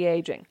physically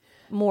aging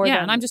more than...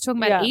 Yeah, and I'm just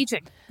talking about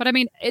aging. But I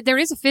mean, there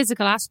is a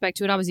physical aspect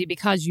to it, obviously,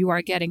 because you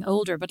are getting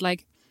older. But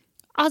like,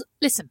 I'll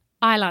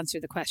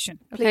answer the question.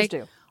 Okay? Please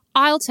do.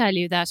 I'll tell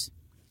you that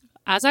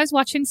as I was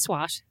watching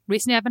SWAT,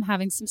 recently I've been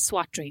having some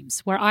SWAT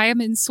dreams where I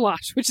am in SWAT,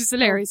 which is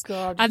hilarious. Oh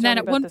God, and then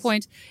at one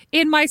point,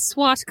 in my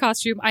SWAT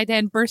costume, I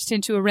then burst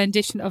into a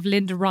rendition of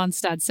Linda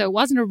Ronstadt. So it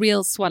wasn't a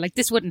real SWAT. Like,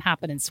 this wouldn't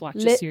happen in SWAT.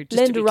 Linda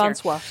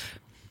Ronstadt.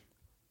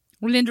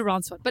 Linda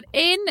Ronstadt. But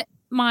in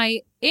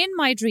my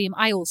dream,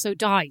 I also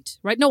died,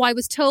 right? No, I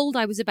was told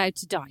I was about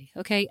to die,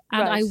 okay?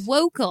 And I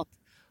woke up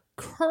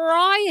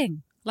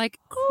crying.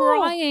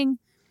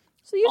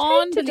 So you'd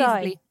hate to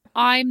die.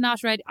 I'm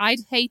not ready. I'd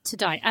hate to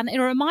die. And it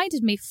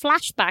reminded me,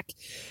 flashback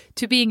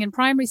to being in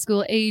primary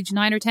school, age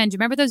 9 or 10. Do you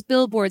remember those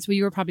billboards where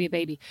you were probably a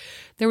baby?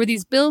 There were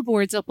these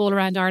billboards up all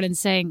around Ireland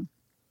saying,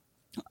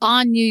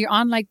 on New Year,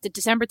 on like the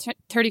December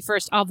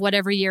 31st of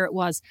whatever year it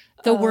was,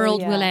 the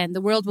world will end. The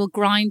world will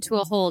grind to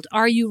a halt.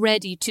 Are you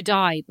ready to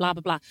die? Blah,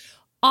 blah, blah.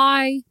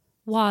 I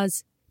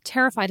was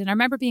terrified. And I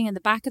remember being in the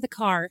back of the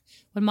car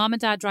when Mom and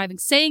Dad driving,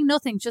 saying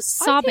nothing, just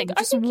sobbing,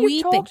 just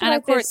weeping. And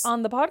of course,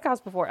 on the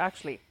podcast before,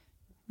 actually.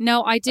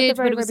 No, I did,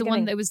 very, but it was very the one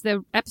beginning? that was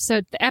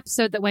the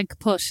episode that went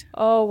kaput.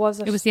 Oh, was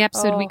it? It was the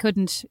episode we Oh.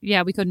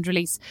 couldn't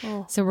release.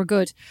 Oh. So we're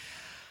good.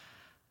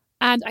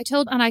 And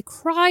I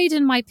cried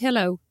in my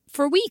pillow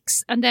for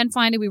weeks. And then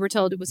finally we were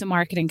told it was a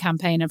marketing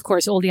campaign. Of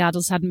course, all the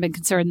adults hadn't been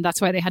concerned. That's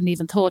why they hadn't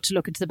even thought to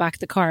look into the back of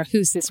the car.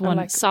 Who's this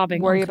one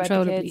sobbing worry about the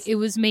uncontrollably? kids. It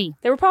was me.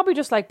 They were probably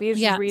just like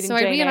Beatrice reading so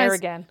I Jane Eyre realised-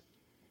 again.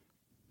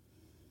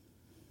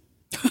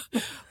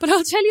 But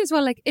I'll tell you as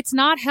well, like, it's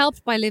not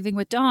helped by living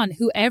with Don,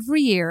 who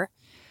every year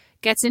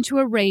gets into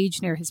a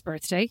rage near his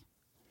birthday,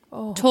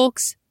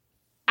 talks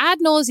ad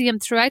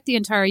nauseum throughout the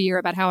entire year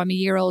about how I'm a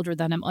year older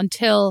than him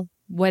until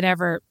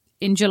whatever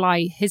in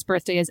July his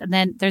birthday is. And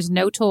then there's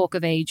no talk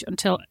of age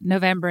until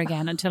November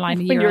again, until I'm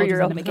a When year you're a older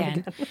year than him older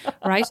again.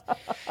 Right?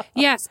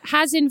 Yes.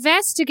 Has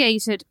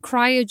investigated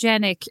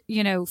cryogenic,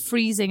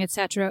 freezing,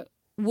 etc.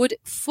 Would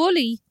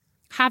fully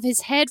have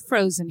his head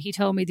frozen, he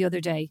told me the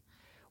other day.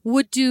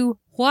 Would do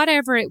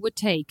whatever it would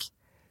take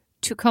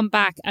to come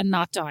back and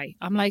not die.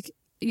 I'm like,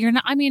 you're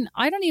not, I mean,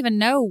 I don't even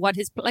know what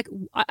his, like,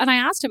 and I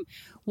asked him,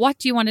 what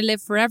do you want to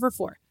live forever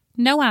for?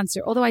 No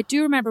answer. Although I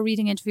do remember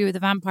reading Interview with a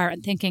Vampire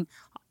and thinking,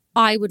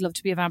 I would love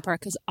to be a vampire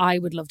because I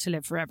would love to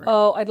live forever.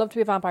 Oh, I'd love to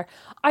be a vampire.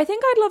 I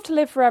think I'd love to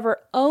live forever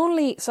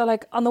only, so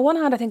like on the one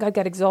hand, I think I'd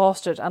get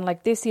exhausted, and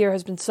like this year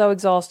has been so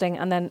exhausting,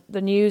 and then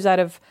the news out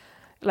of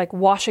like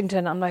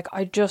Washington, I'm like,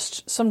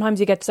 sometimes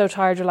you get so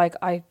tired, you're like,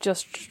 I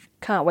just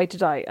can't wait to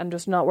die and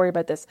just not worry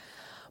about this.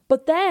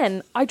 But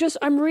then I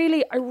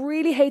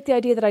really hate the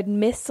idea that I'd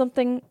miss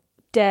something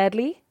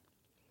deadly.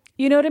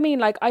 You know what I mean?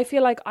 Like, I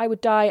feel like I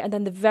would die and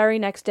then the very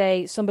next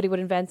day somebody would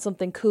invent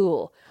something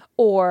cool,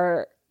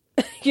 or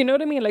you know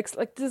what I mean?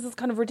 Like this is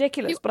kind of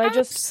ridiculous, but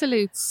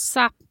absolute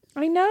sap.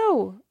 I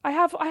know. I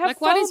have like,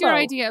 FOMO. what is your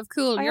idea of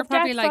cool? I You're have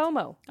probably death like,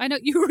 FOMO. I know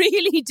you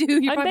really do.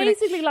 You're I'm probably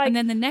basically like, and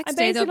then the next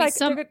day there'll be like,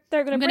 some.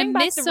 they're going to bring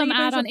back miss the some reboot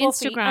ad on of Buffy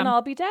Instagram, and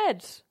I'll be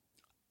dead.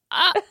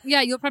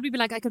 Yeah, you'll probably be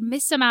like, I could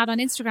miss some ad on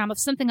Instagram of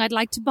something I'd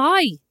like to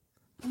buy.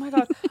 Oh my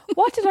God.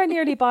 What did I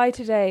nearly buy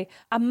today?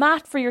 A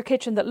mat for your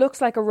kitchen that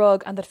looks like a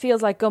rug and that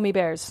feels like gummy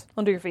bears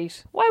under your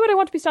feet. Why would I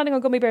want to be standing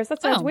on gummy bears?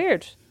 That sounds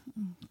weird.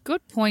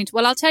 Good point.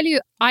 Well, I'll tell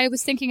you, I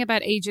was thinking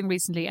about aging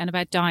recently and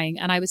about dying,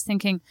 and I was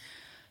thinking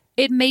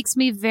it makes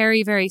me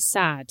very, very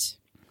sad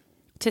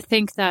to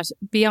think that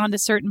beyond a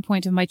certain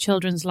point of my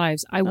children's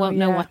lives, I won't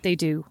know what they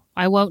do.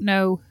 I won't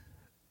know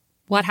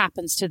what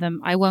happens to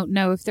them. I won't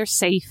know if they're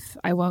safe.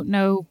 I won't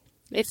know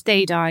if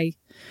they die.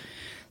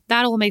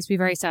 That all makes me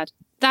very sad.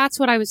 That's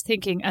what I was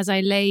thinking as I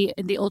lay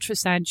in the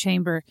ultrasound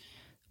chamber,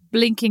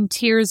 blinking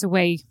tears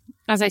away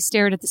as I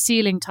stared at the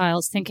ceiling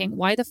tiles, thinking,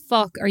 why the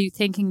fuck are you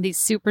thinking these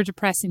super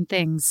depressing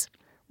things?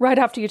 Right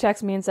after you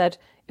texted me and said,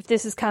 if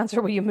this is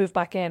cancer, will you move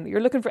back in? You're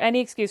looking for any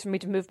excuse for me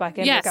to move back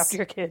in and look after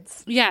your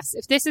kids. Yes.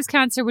 If this is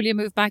cancer, will you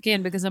move back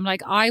in? Because I'm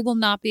like, I will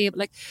not be able,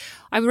 like,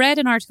 I read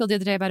an article the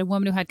other day about a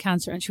woman who had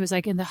cancer, and she was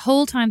like, in the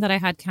whole time that I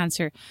had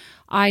cancer,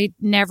 I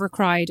never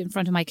cried in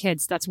front of my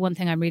kids. That's one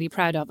thing I'm really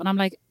proud of. And I'm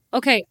like,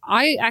 okay,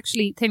 I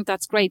actually think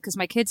that's great because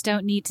my kids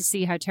don't need to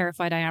see how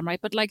terrified I am,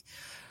 right? But like,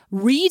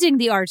 reading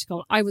the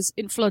article, I was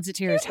in floods of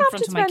tears in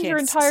front of my kids. You'd have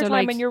to spend your entire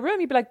time in your room.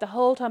 You'd be like, the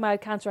whole time I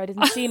had cancer, I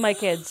didn't see my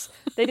kids.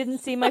 They didn't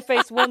see my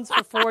face once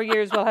for 4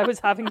 years while I was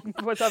having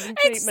treatment.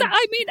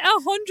 I mean,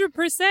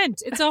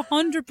 100%. It's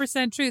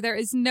 100% true. There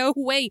is no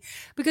way.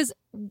 Because,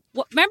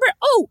 remember,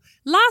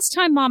 last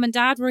time Mom and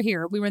Dad were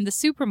here, we were in the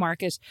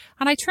supermarket,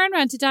 and I turned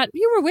around to Dad.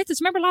 You were with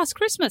us, remember last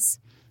Christmas?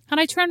 And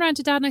I turned around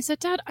to Dad and I said,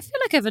 Dad, I feel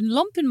like I have a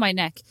lump in my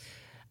neck.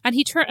 And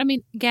he turned, I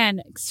mean, again,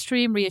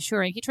 extreme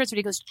reassuring. He turns to me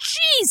and he goes,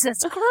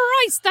 Jesus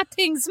Christ, that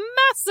thing's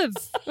massive.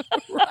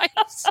 Right?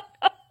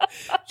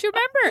 Do you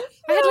remember?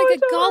 I had like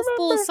a golf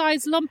ball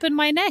sized lump in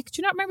my neck. Do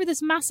you not remember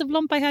this massive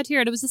lump I had here?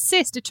 And it was a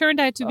cyst. It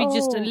turned out to be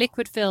just a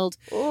liquid filled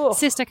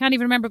cyst. I can't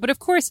even remember. But of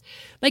course,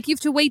 like, you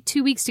have to wait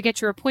 2 weeks to get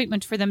your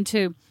appointment for them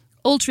to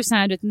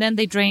ultrasound it, and then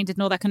they drained it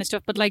and all that kind of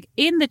stuff. But like,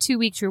 in the 2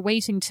 weeks, you're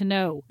waiting to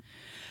know.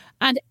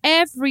 And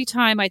every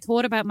time I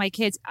thought about my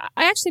kids,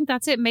 I actually think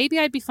that's it. Maybe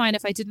I'd be fine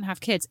if I didn't have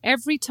kids.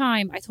 Every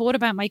time I thought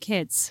about my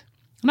kids,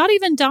 not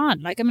even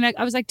Don. Like, I mean,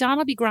 I was like, Don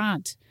will be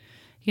grand.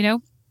 You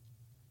know?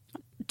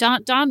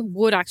 Don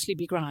would actually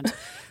be grand.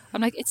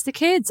 I'm like, it's the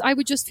kids. I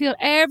would just feel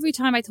every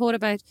time I thought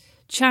about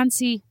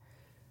Chansey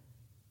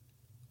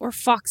or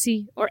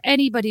Foxy or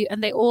anybody,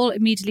 and they all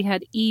immediately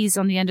had E's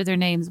on the end of their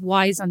names,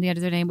 Y's on the end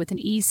of their name with an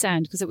E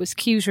sound, because it was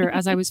cuter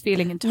as I was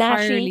feeling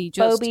entirely Nashi,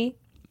 just... Bobby.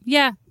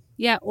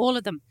 Yeah, all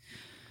of them.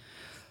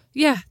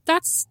 Yeah,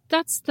 that's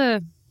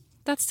the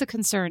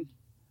concern.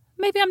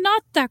 Maybe I'm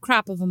not that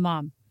crap of a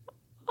mom.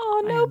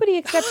 Oh, nobody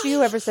except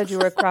you ever said you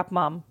were a crap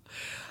mom.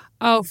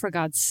 Oh, for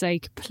God's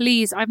sake,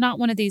 please. I'm not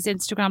one of these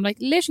Instagram, like,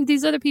 literally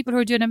these other people who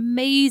are doing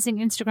amazing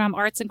Instagram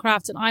arts and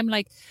crafts. And I'm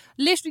like,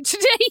 literally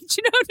today, do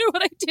you know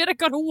what I did? I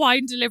got a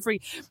wine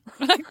delivery.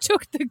 I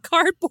took the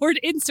cardboard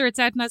inserts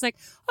out and I was like,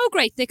 oh,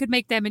 great, they could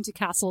make them into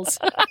castles.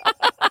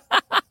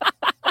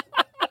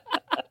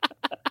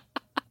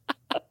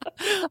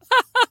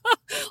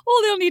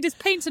 All they'll need is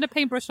paint and a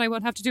paintbrush and I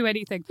won't have to do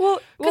anything.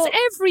 Because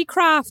every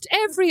craft,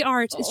 every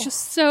art is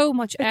just so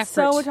much effort.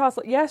 So much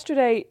hassle.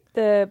 Yesterday,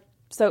 the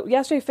So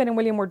yesterday Finn and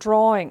William were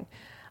drawing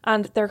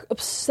and they're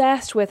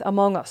obsessed with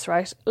Among Us,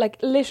 right? Like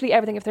literally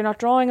everything. If they're not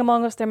drawing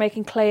Among Us, they're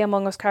making clay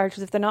Among Us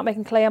characters. If they're not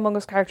making clay Among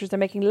Us characters, they're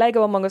making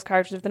Lego Among Us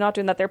characters. If they're not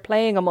doing that, they're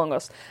playing Among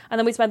Us. And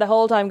then we spend the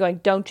whole time going,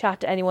 don't chat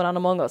to anyone on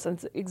Among Us. And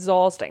it's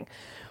exhausting.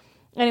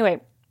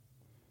 Anyway,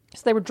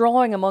 so they were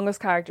drawing Among Us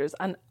characters.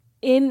 And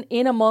in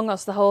Among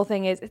Us, the whole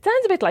thing is, it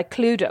sounds a bit like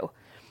Cluedo,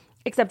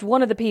 except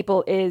one of the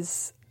people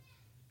is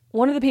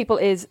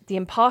the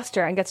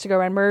imposter and gets to go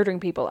around murdering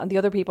people, and the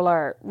other people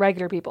are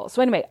regular people.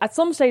 So anyway, at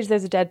some stage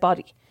there's a dead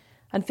body,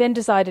 and Finn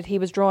decided he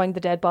was drawing the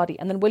dead body,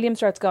 and then William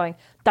starts going,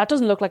 that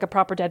doesn't look like a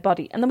proper dead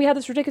body. And then we had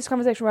this ridiculous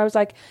conversation where I was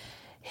like,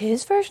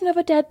 his version of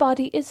a dead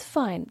body is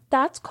fine.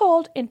 That's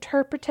called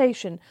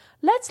interpretation.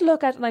 Let's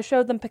look at, and I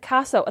showed them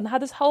Picasso, and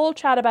had this whole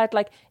chat about,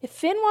 like, if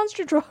Finn wants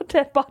to draw a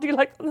dead body,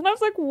 like, and I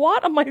was like,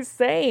 what am I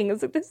saying? I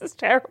was like, this is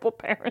terrible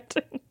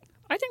parenting.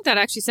 I think that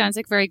actually sounds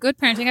like very good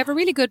parenting. I have a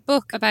really good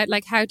book about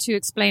like how to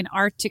explain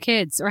art to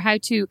kids or how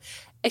to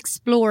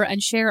explore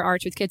and share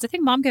art with kids. I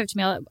think Mom gave it to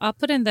me. I'll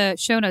put in the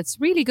show notes.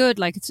 Really good.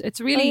 Like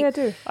it's really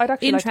I'd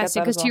actually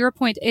interesting because to your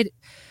point,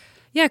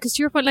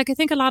 like I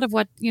think a lot of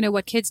what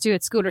kids do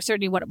at school, or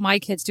certainly what my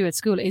kids do at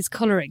school, is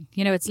colouring.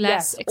 You know, it's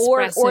less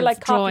expressive or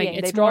like drawing.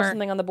 copying. They draw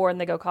something on the board and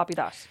they go copy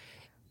that.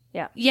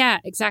 Yeah,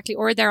 exactly.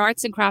 Or their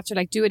arts and crafts are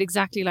like, do it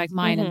exactly like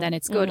mine, and then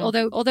it's good.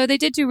 Although they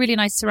did do really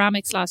nice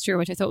ceramics last year,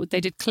 which I thought they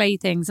did clay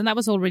things, and that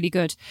was all really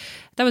good.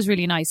 That was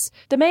really nice.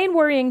 The main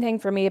worrying thing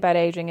for me about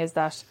aging is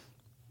that,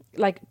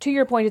 like, to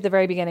your point at the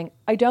very beginning,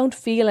 I don't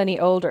feel any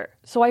older.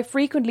 So I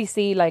frequently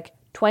see like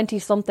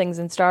 20-somethings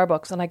in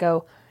Starbucks and I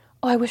go,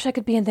 oh, I wish I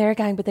could be in their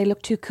gang, but they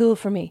look too cool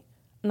for me.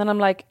 And then I'm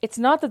like, it's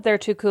not that they're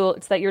too cool,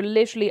 it's that you're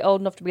literally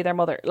old enough to be their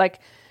mother. Like,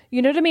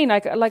 you know what I mean?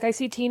 Like I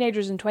see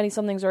teenagers and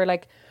 20-somethings or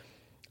like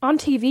on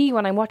TV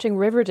when I'm watching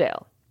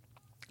Riverdale,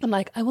 I'm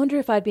like, I wonder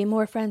if I'd be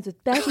more friends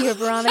with Betty or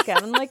Veronica.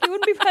 And I'm like, you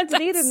wouldn't be friends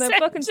with either, and they're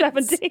fucking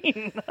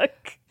 17.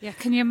 Like, yeah,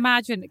 can you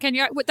imagine?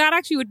 That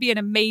actually would be an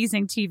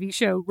amazing TV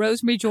show.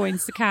 Rosemary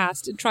joins the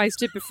cast and tries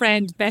to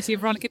befriend Betty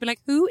and Veronica. Be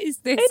like, who is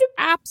this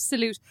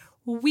absolute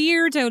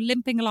weirdo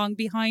limping along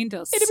behind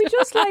us? It'd be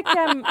just like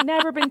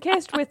Never Been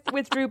Kissed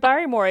with Drew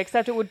Barrymore,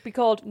 except it would be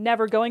called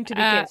Never Going to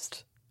Be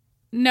Kissed.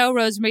 No,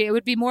 Rosemary, it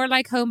would be more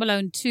like Home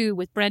Alone 2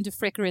 with Brenda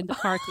Fricker in the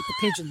park with the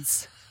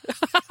pigeons.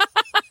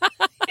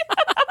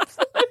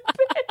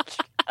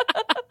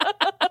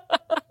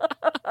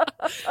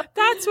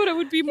 That's what it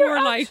would be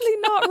more like. You're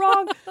actually not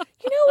wrong.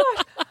 You know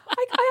what?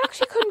 I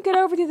actually couldn't get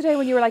over the other day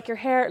when you were like, your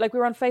hair, like we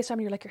were on FaceTime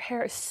and you're like, your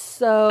hair is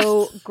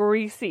so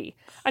greasy.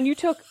 And you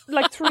took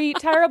like 3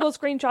 terrible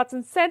screenshots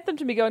and sent them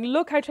to me going,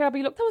 look how terrible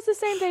you look. That was the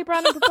same day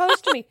Brandon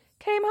proposed to me.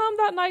 Came home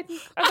that night and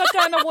I got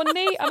down on one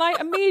knee and I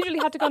immediately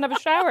had to go and have a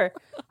shower.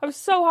 I was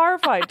so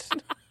horrified.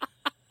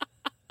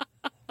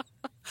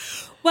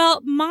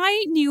 Well,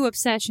 my new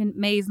obsession,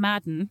 Maeve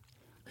Madden,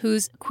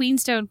 whose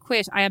Queenstone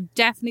quit, I am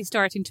definitely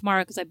starting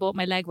tomorrow because I bought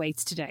my leg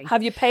weights today.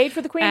 Have you paid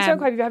for the Queenstone?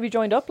 Have you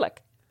joined up?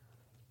 Like,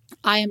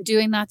 I am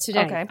doing that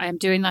today. Okay. I am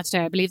doing that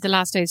today. I believe the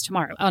last day is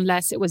tomorrow,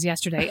 unless it was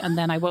yesterday, and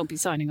then I won't be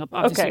signing up,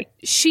 obviously. Okay.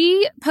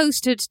 She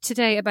posted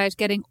today about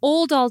getting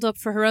all dolled up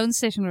for her own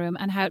sitting room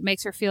and how it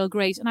makes her feel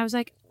great. And I was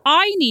like,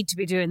 I need to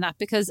be doing that,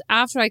 because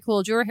after I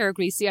called your hair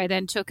greasy, I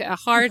then took a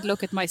hard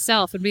look at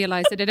myself and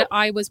realised that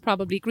I was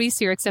probably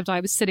greasier, except I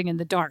was sitting in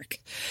the dark.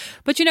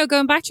 But,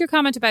 going back to your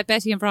comment about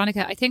Betty and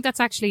Veronica, I think that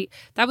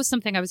was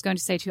something I was going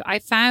to say to you. I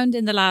found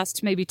in the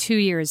last maybe 2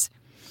 years,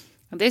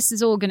 and this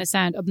is all going to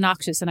sound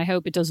obnoxious and I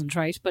hope it doesn't,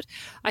 right? But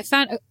I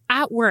found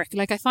at work,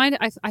 like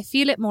I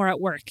feel it more at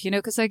work,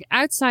 because like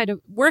outside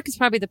of work is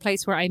probably the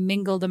place where I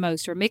mingle the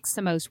most or mix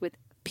the most with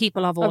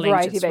people of all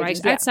ages, right?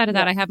 Yeah. Outside of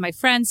that, I have my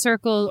friend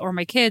circle or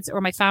my kids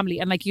or my family,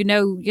 and like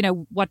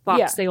what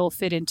box they all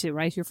fit into,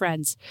 right? Your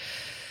friends.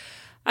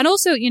 And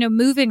also,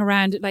 moving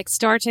around, like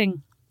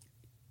starting,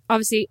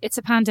 obviously it's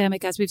a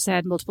pandemic, as we've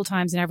said multiple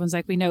times, and everyone's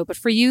like, we know, but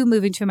for you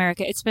moving to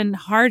America, it's been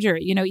harder,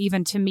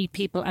 even to meet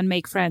people and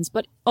make friends.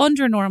 But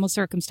under normal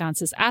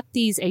circumstances, at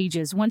these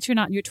ages, once you're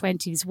not in your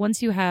 20s,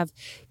 once you have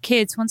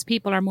kids, once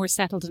people are more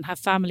settled and have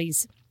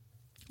families,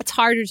 it's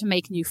harder to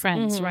make new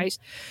friends, right?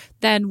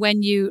 Than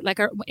when you, like,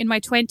 are in my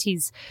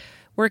 20s,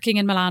 working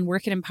in Milan,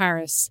 working in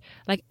Paris,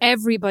 like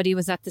everybody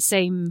was at the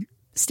same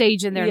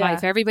stage in their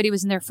life. Everybody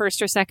was in their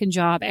first or second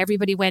job.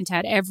 Everybody went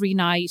out every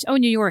night. Oh,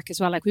 New York as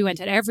well. Like we went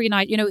out every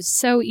night. It was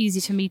so easy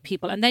to meet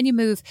people. And then you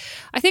move.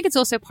 I think it's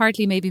also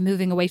partly maybe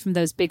moving away from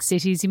those big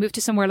cities. You move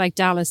to somewhere like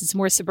Dallas. It's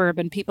more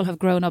suburban. People have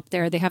grown up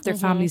there. They have their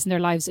families and their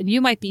lives. And you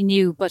might be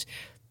new, but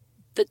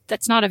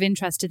that's not of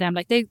interest to them.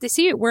 Like they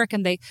see you at work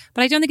but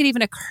I don't think it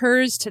even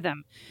occurs to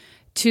them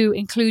to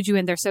include you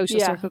in their social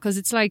circle, because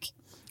it's like,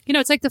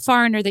 it's like the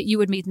foreigner that you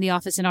would meet in the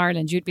office in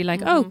Ireland. You'd be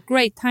like, oh,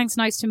 great, thanks,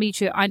 nice to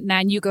meet you. And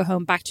then you go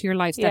home back to your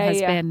life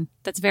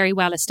that's very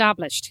well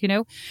established,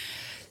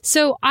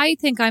 So I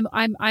think I'm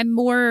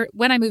more,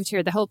 when I moved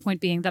here, the whole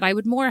point being that I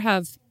would more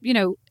have,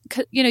 you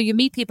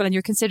meet people and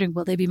you're considering,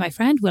 will they be my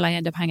friend? Will I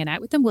end up hanging out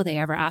with them? Will they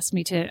ever ask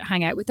me to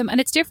hang out with them? And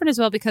it's different as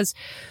well because,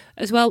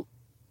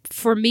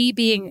 for me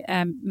being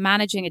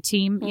managing a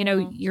team, you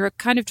know, you're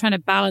kind of trying to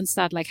balance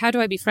that. Like, how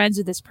do I be friends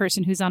with this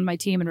person who's on my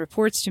team and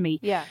reports to me?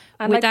 Yeah.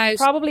 And like,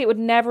 probably it would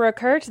never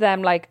occur to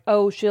them like,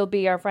 oh, she'll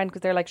be our friend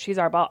because they're like, she's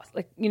our boss.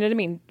 Like, you know what I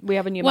mean? We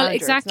have a new manager. Well,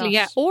 exactly.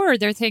 Yeah. Or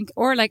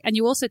and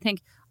you also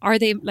think, are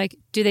they like,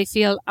 do they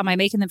feel, am I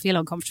making them feel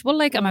uncomfortable?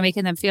 Like, am I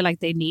making them feel like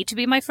they need to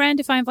be my friend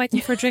if I invite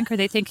them for a drink? Are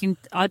they thinking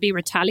I'll be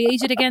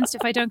retaliated against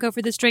if I don't go for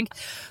this drink?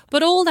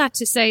 But all that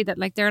to say that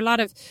like there are a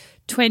lot of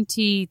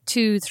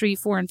 22, 3,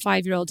 4 and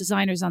 5-year-old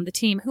designers on the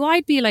team who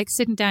I'd be like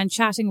sitting down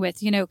chatting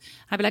with, you know,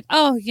 I'd be like,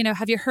 oh, you know,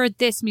 have you heard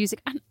this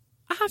music? And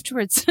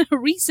afterwards,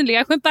 recently,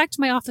 I went back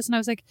to my office and I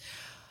was like,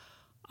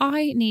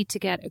 I need to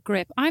get a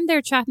grip. I'm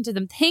there chatting to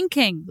them,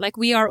 thinking like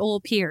we are all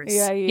peers.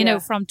 Yeah. You know,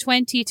 from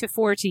 20 to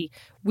 40,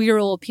 we're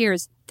all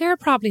peers. They're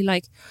probably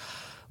like,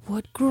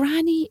 would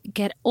Granny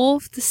get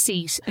off the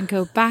seat and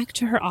go back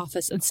to her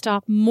office and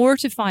stop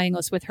mortifying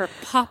us with her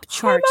pop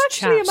chart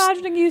chat? I'm actually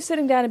imagining you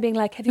sitting down and being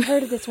like, have you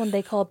heard of this one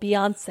they call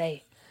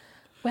Beyonce?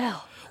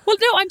 Well,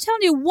 no, I'm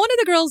telling you, one of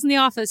the girls in the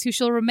office who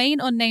shall remain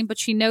unnamed, but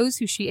she knows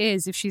who she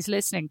is if she's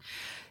listening,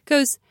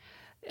 goes...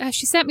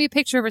 she sent me a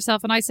picture of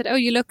herself and I said, oh,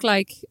 you look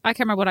like, I can't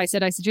remember what I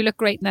said. I said, you look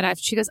great in that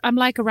outfit. She goes, I'm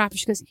like a rapper.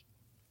 She goes,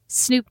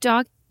 Snoop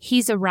Dogg,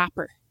 he's a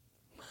rapper.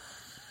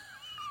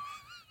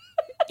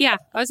 Yeah.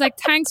 I was like,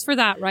 thanks for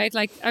that, right?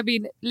 Like, I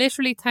mean,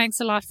 literally thanks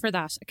a lot for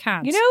that. I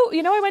can't.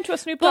 You know, I went to a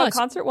Snoop Dogg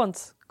concert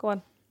once. Go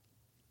on.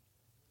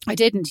 I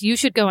didn't. You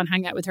should go and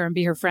hang out with her and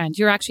be her friend.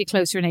 You're actually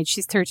closer in age.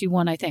 She's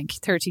 31, I think.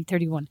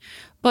 31.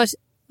 But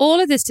all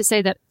of this to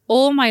say that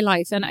all my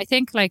life, and I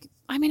think like,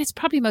 I mean, it's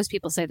probably most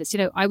people say this, you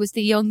know, I was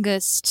the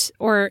youngest,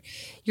 or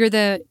you're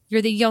the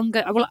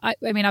youngest. Well, I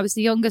mean, I was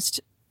the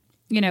youngest,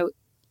 you know,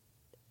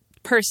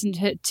 person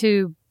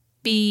to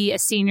be a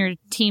senior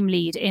team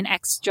lead in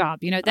X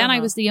job, you know, then I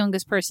was the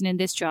youngest person in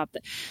this job.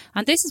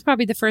 And this is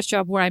probably the first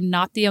job where I'm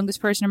not the youngest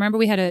person. I remember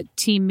we had a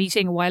team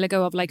meeting a while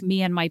ago of like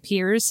me and my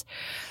peers.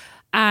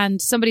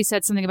 And somebody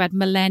said something about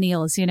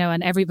millennials, you know,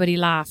 and everybody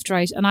laughed,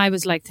 right? And I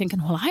was like thinking,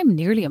 well, I'm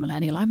nearly a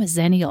millennial. I'm a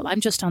zennial.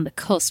 I'm just on the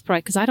cusp,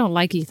 right? Because I don't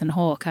like Ethan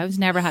Hawke. I've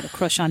never had a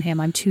crush on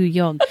him. I'm too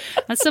young.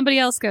 And somebody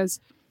else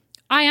goes,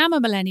 I am a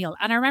millennial.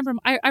 And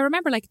I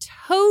remember like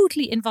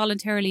totally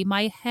involuntarily,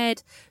 my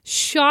head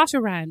shot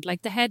around,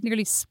 like the head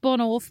nearly spun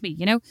off me,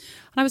 you know?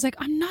 And I was like,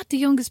 I'm not the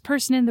youngest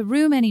person in the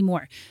room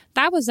anymore.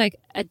 That was like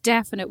a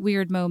definite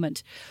weird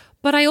moment.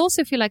 But I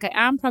also feel like I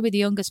am probably the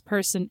youngest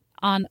person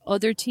on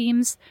other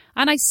teams.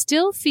 And I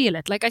still feel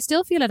it. Like I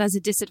still feel it as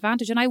a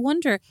disadvantage. And I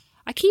wonder,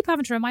 I keep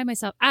having to remind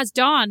myself, as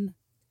Dawn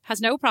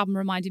has no problem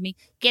reminding me,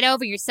 get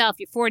over yourself.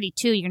 You're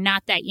 42. You're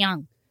not that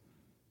young.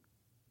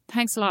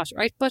 Thanks a lot.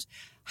 Right. But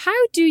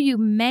how do you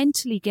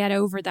mentally get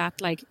over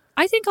that? Like,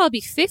 I think I'll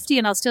be 50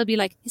 and I'll still be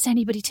like, is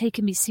anybody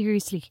taking me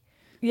seriously?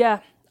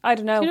 Yeah. I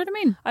don't know. Do you know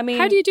what I mean?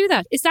 How do you do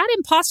that? Is that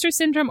imposter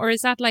syndrome or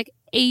is that like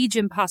age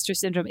imposter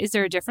syndrome? Is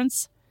there a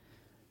difference?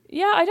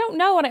 Yeah, I don't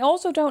know. And I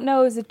also don't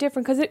know, is it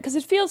different? Because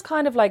it feels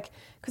kind of like,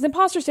 because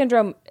imposter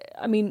syndrome,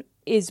 I mean,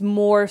 is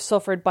more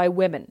suffered by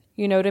women.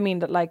 You know what I mean?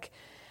 That like,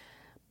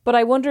 but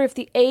I wonder if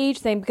the age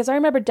thing, because I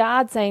remember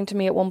Dad saying to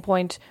me at one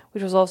point,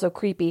 which was also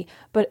creepy,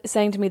 but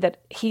saying to me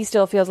that he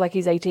still feels like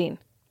he's 18.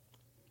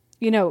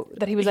 You know,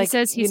 that he was like, he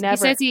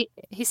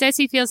says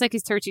he feels like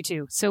he's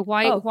 32. So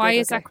why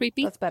is that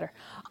creepy? That's better.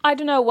 I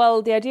don't know.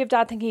 Well, the idea of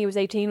Dad thinking he was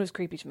 18 was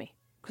creepy to me.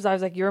 Because I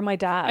was like, you're my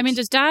dad. I mean,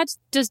 does Dad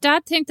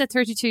think that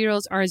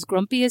 32-year-olds are as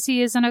grumpy as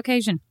he is on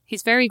occasion?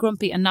 He's very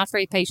grumpy and not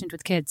very patient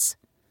with kids.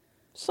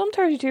 Some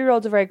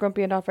 32-year-olds are very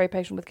grumpy and not very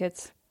patient with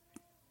kids.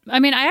 I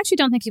mean, I actually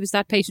don't think he was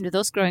that patient with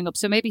us growing up,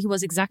 so maybe he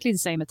was exactly the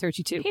same at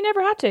 32. He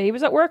never had to. He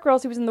was at work or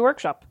else he was in the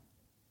workshop.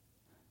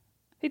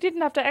 He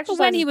didn't have to exercise.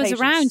 Well, when he was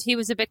around, he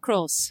was a bit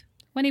cross.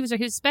 When he was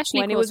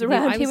especially when he was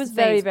around, he was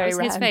very, very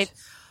round.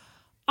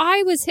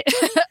 I was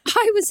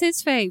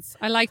his fave,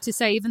 I like to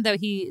say, even though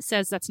he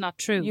says that's not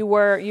true. You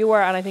were,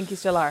 and I think you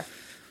still are.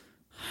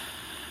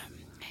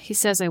 He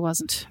says I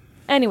wasn't.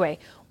 Anyway,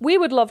 we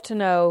would love to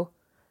know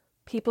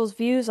people's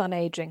views on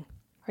aging.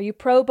 Are you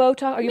pro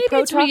Botox? Are you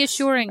pro-tox? Maybe it's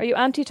reassuring. Are you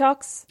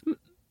anti-tox?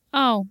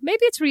 Oh,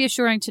 maybe it's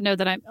reassuring to know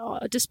that I'm,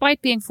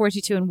 despite being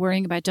 42 and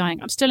worrying about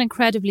dying, I'm still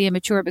incredibly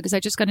immature because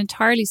I just got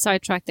entirely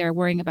sidetracked there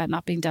worrying about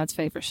not being Dad's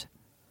favourite.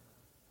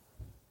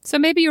 So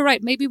maybe you're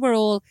right. Maybe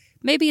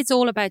it's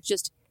all about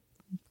just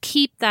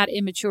keep that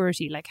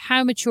immaturity. Like,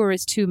 how mature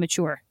is too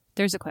mature?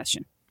 There's a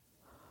question.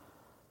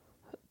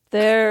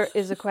 There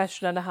is a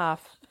question and a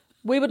half.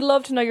 We would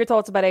love to know your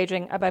thoughts about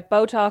aging, about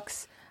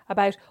Botox,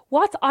 about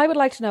I would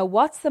like to know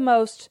what's the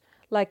most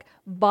like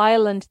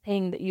violent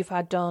thing that you've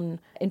had done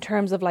in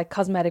terms of like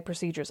cosmetic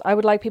procedures. I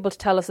would like people to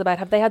tell us about,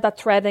 have they had that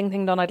threading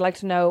thing done? I'd like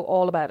to know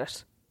all about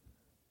it.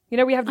 You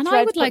know, we have the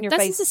threads put in your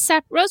face. This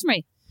is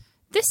Rosemary.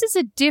 This is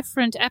a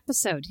different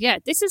episode. Yeah,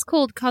 this is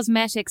called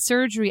cosmetic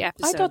surgery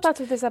episode. I thought that's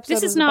what this episode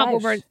was about. This is not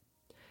what we're...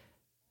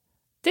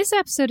 This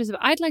episode is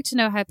about... I'd like to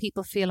know how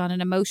people feel on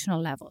an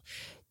emotional level.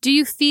 Do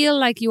you feel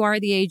like you are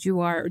the age you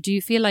are? Or do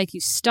you feel like you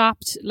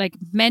stopped, like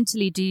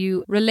mentally, do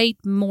you relate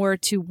more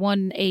to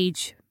one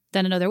age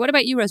than another. What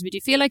about you, Rosemary? Do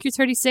you feel like you're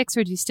 36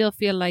 or do you still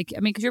feel like,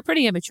 because you're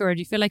pretty immature. Do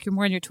you feel like you're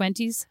more in your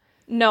 20s?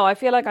 No, I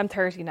feel like I'm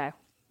 30 now.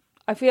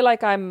 I feel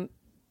like I'm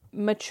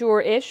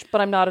mature-ish,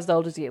 but I'm not as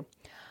old as you.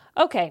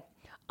 Okay.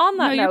 On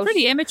that note, you're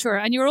pretty immature,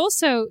 and you're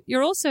also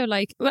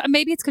like, well,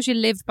 maybe it's because you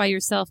lived by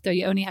yourself, though.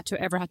 You only had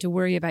to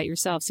worry about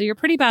yourself. So you're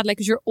pretty bad, like,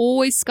 because you're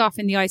always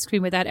scoffing the ice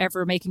cream without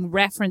ever making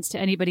reference to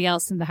anybody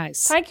else in the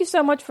house. Thank you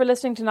so much for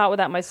listening to Not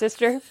Without My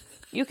Sister.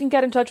 You can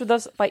get in touch with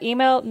us by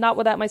email,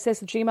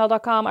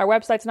 notwithoutmysis@gmail.com. Our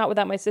website's Not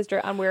Without My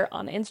Sister, and we're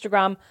on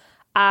Instagram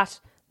at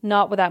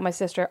Not Without My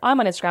Sister. I'm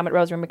on Instagram at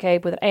Rosemary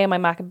McCabe with an A on my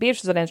Mac, and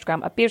Beatrice is on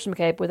Instagram at Beatrice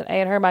McCabe with an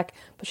A on her Mac,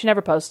 but she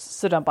never posts,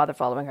 so don't bother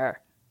following her.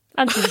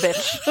 And she's a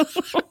bitch.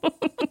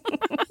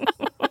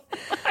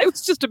 I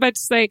was just about to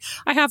say,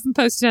 I haven't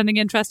posted anything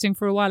interesting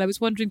for a while. I was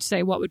wondering to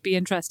say what would be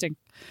interesting.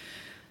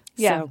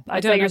 Yeah, so I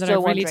don't know that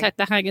I've really taken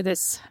the hang of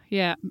this.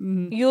 Yeah.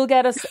 Mm. You'll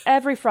get us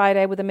every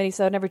Friday with a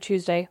mini-sode and every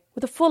Tuesday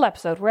with a full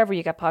episode wherever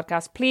you get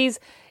podcasts. Please,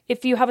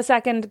 if you have a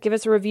second, give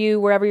us a review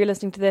wherever you're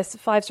listening to this.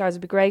 5 stars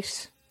would be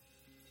great.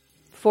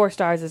 4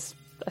 stars is,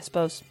 I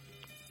suppose,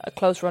 a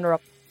close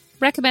runner-up.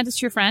 Recommend us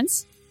to your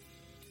friends.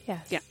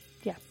 Yes. Yeah.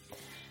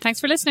 Thanks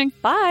for listening.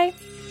 Bye.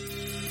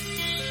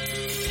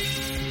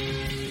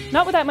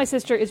 Not Without My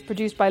Sister is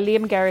produced by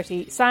Liam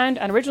Garrity, sound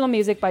and original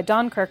music by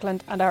Don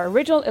Kirkland, and our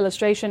original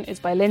illustration is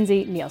by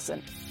Lindsay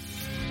Nielsen.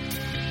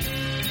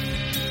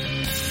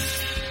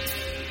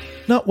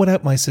 Not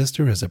Without My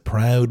Sister is a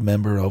proud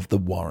member of The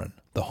Warren,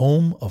 the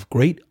home of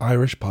great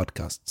Irish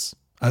podcasts,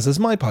 as is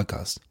my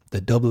podcast, the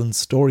Dublin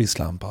Story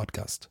Slam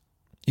podcast.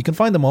 You can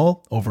find them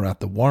all over at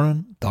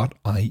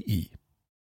thewarren.ie.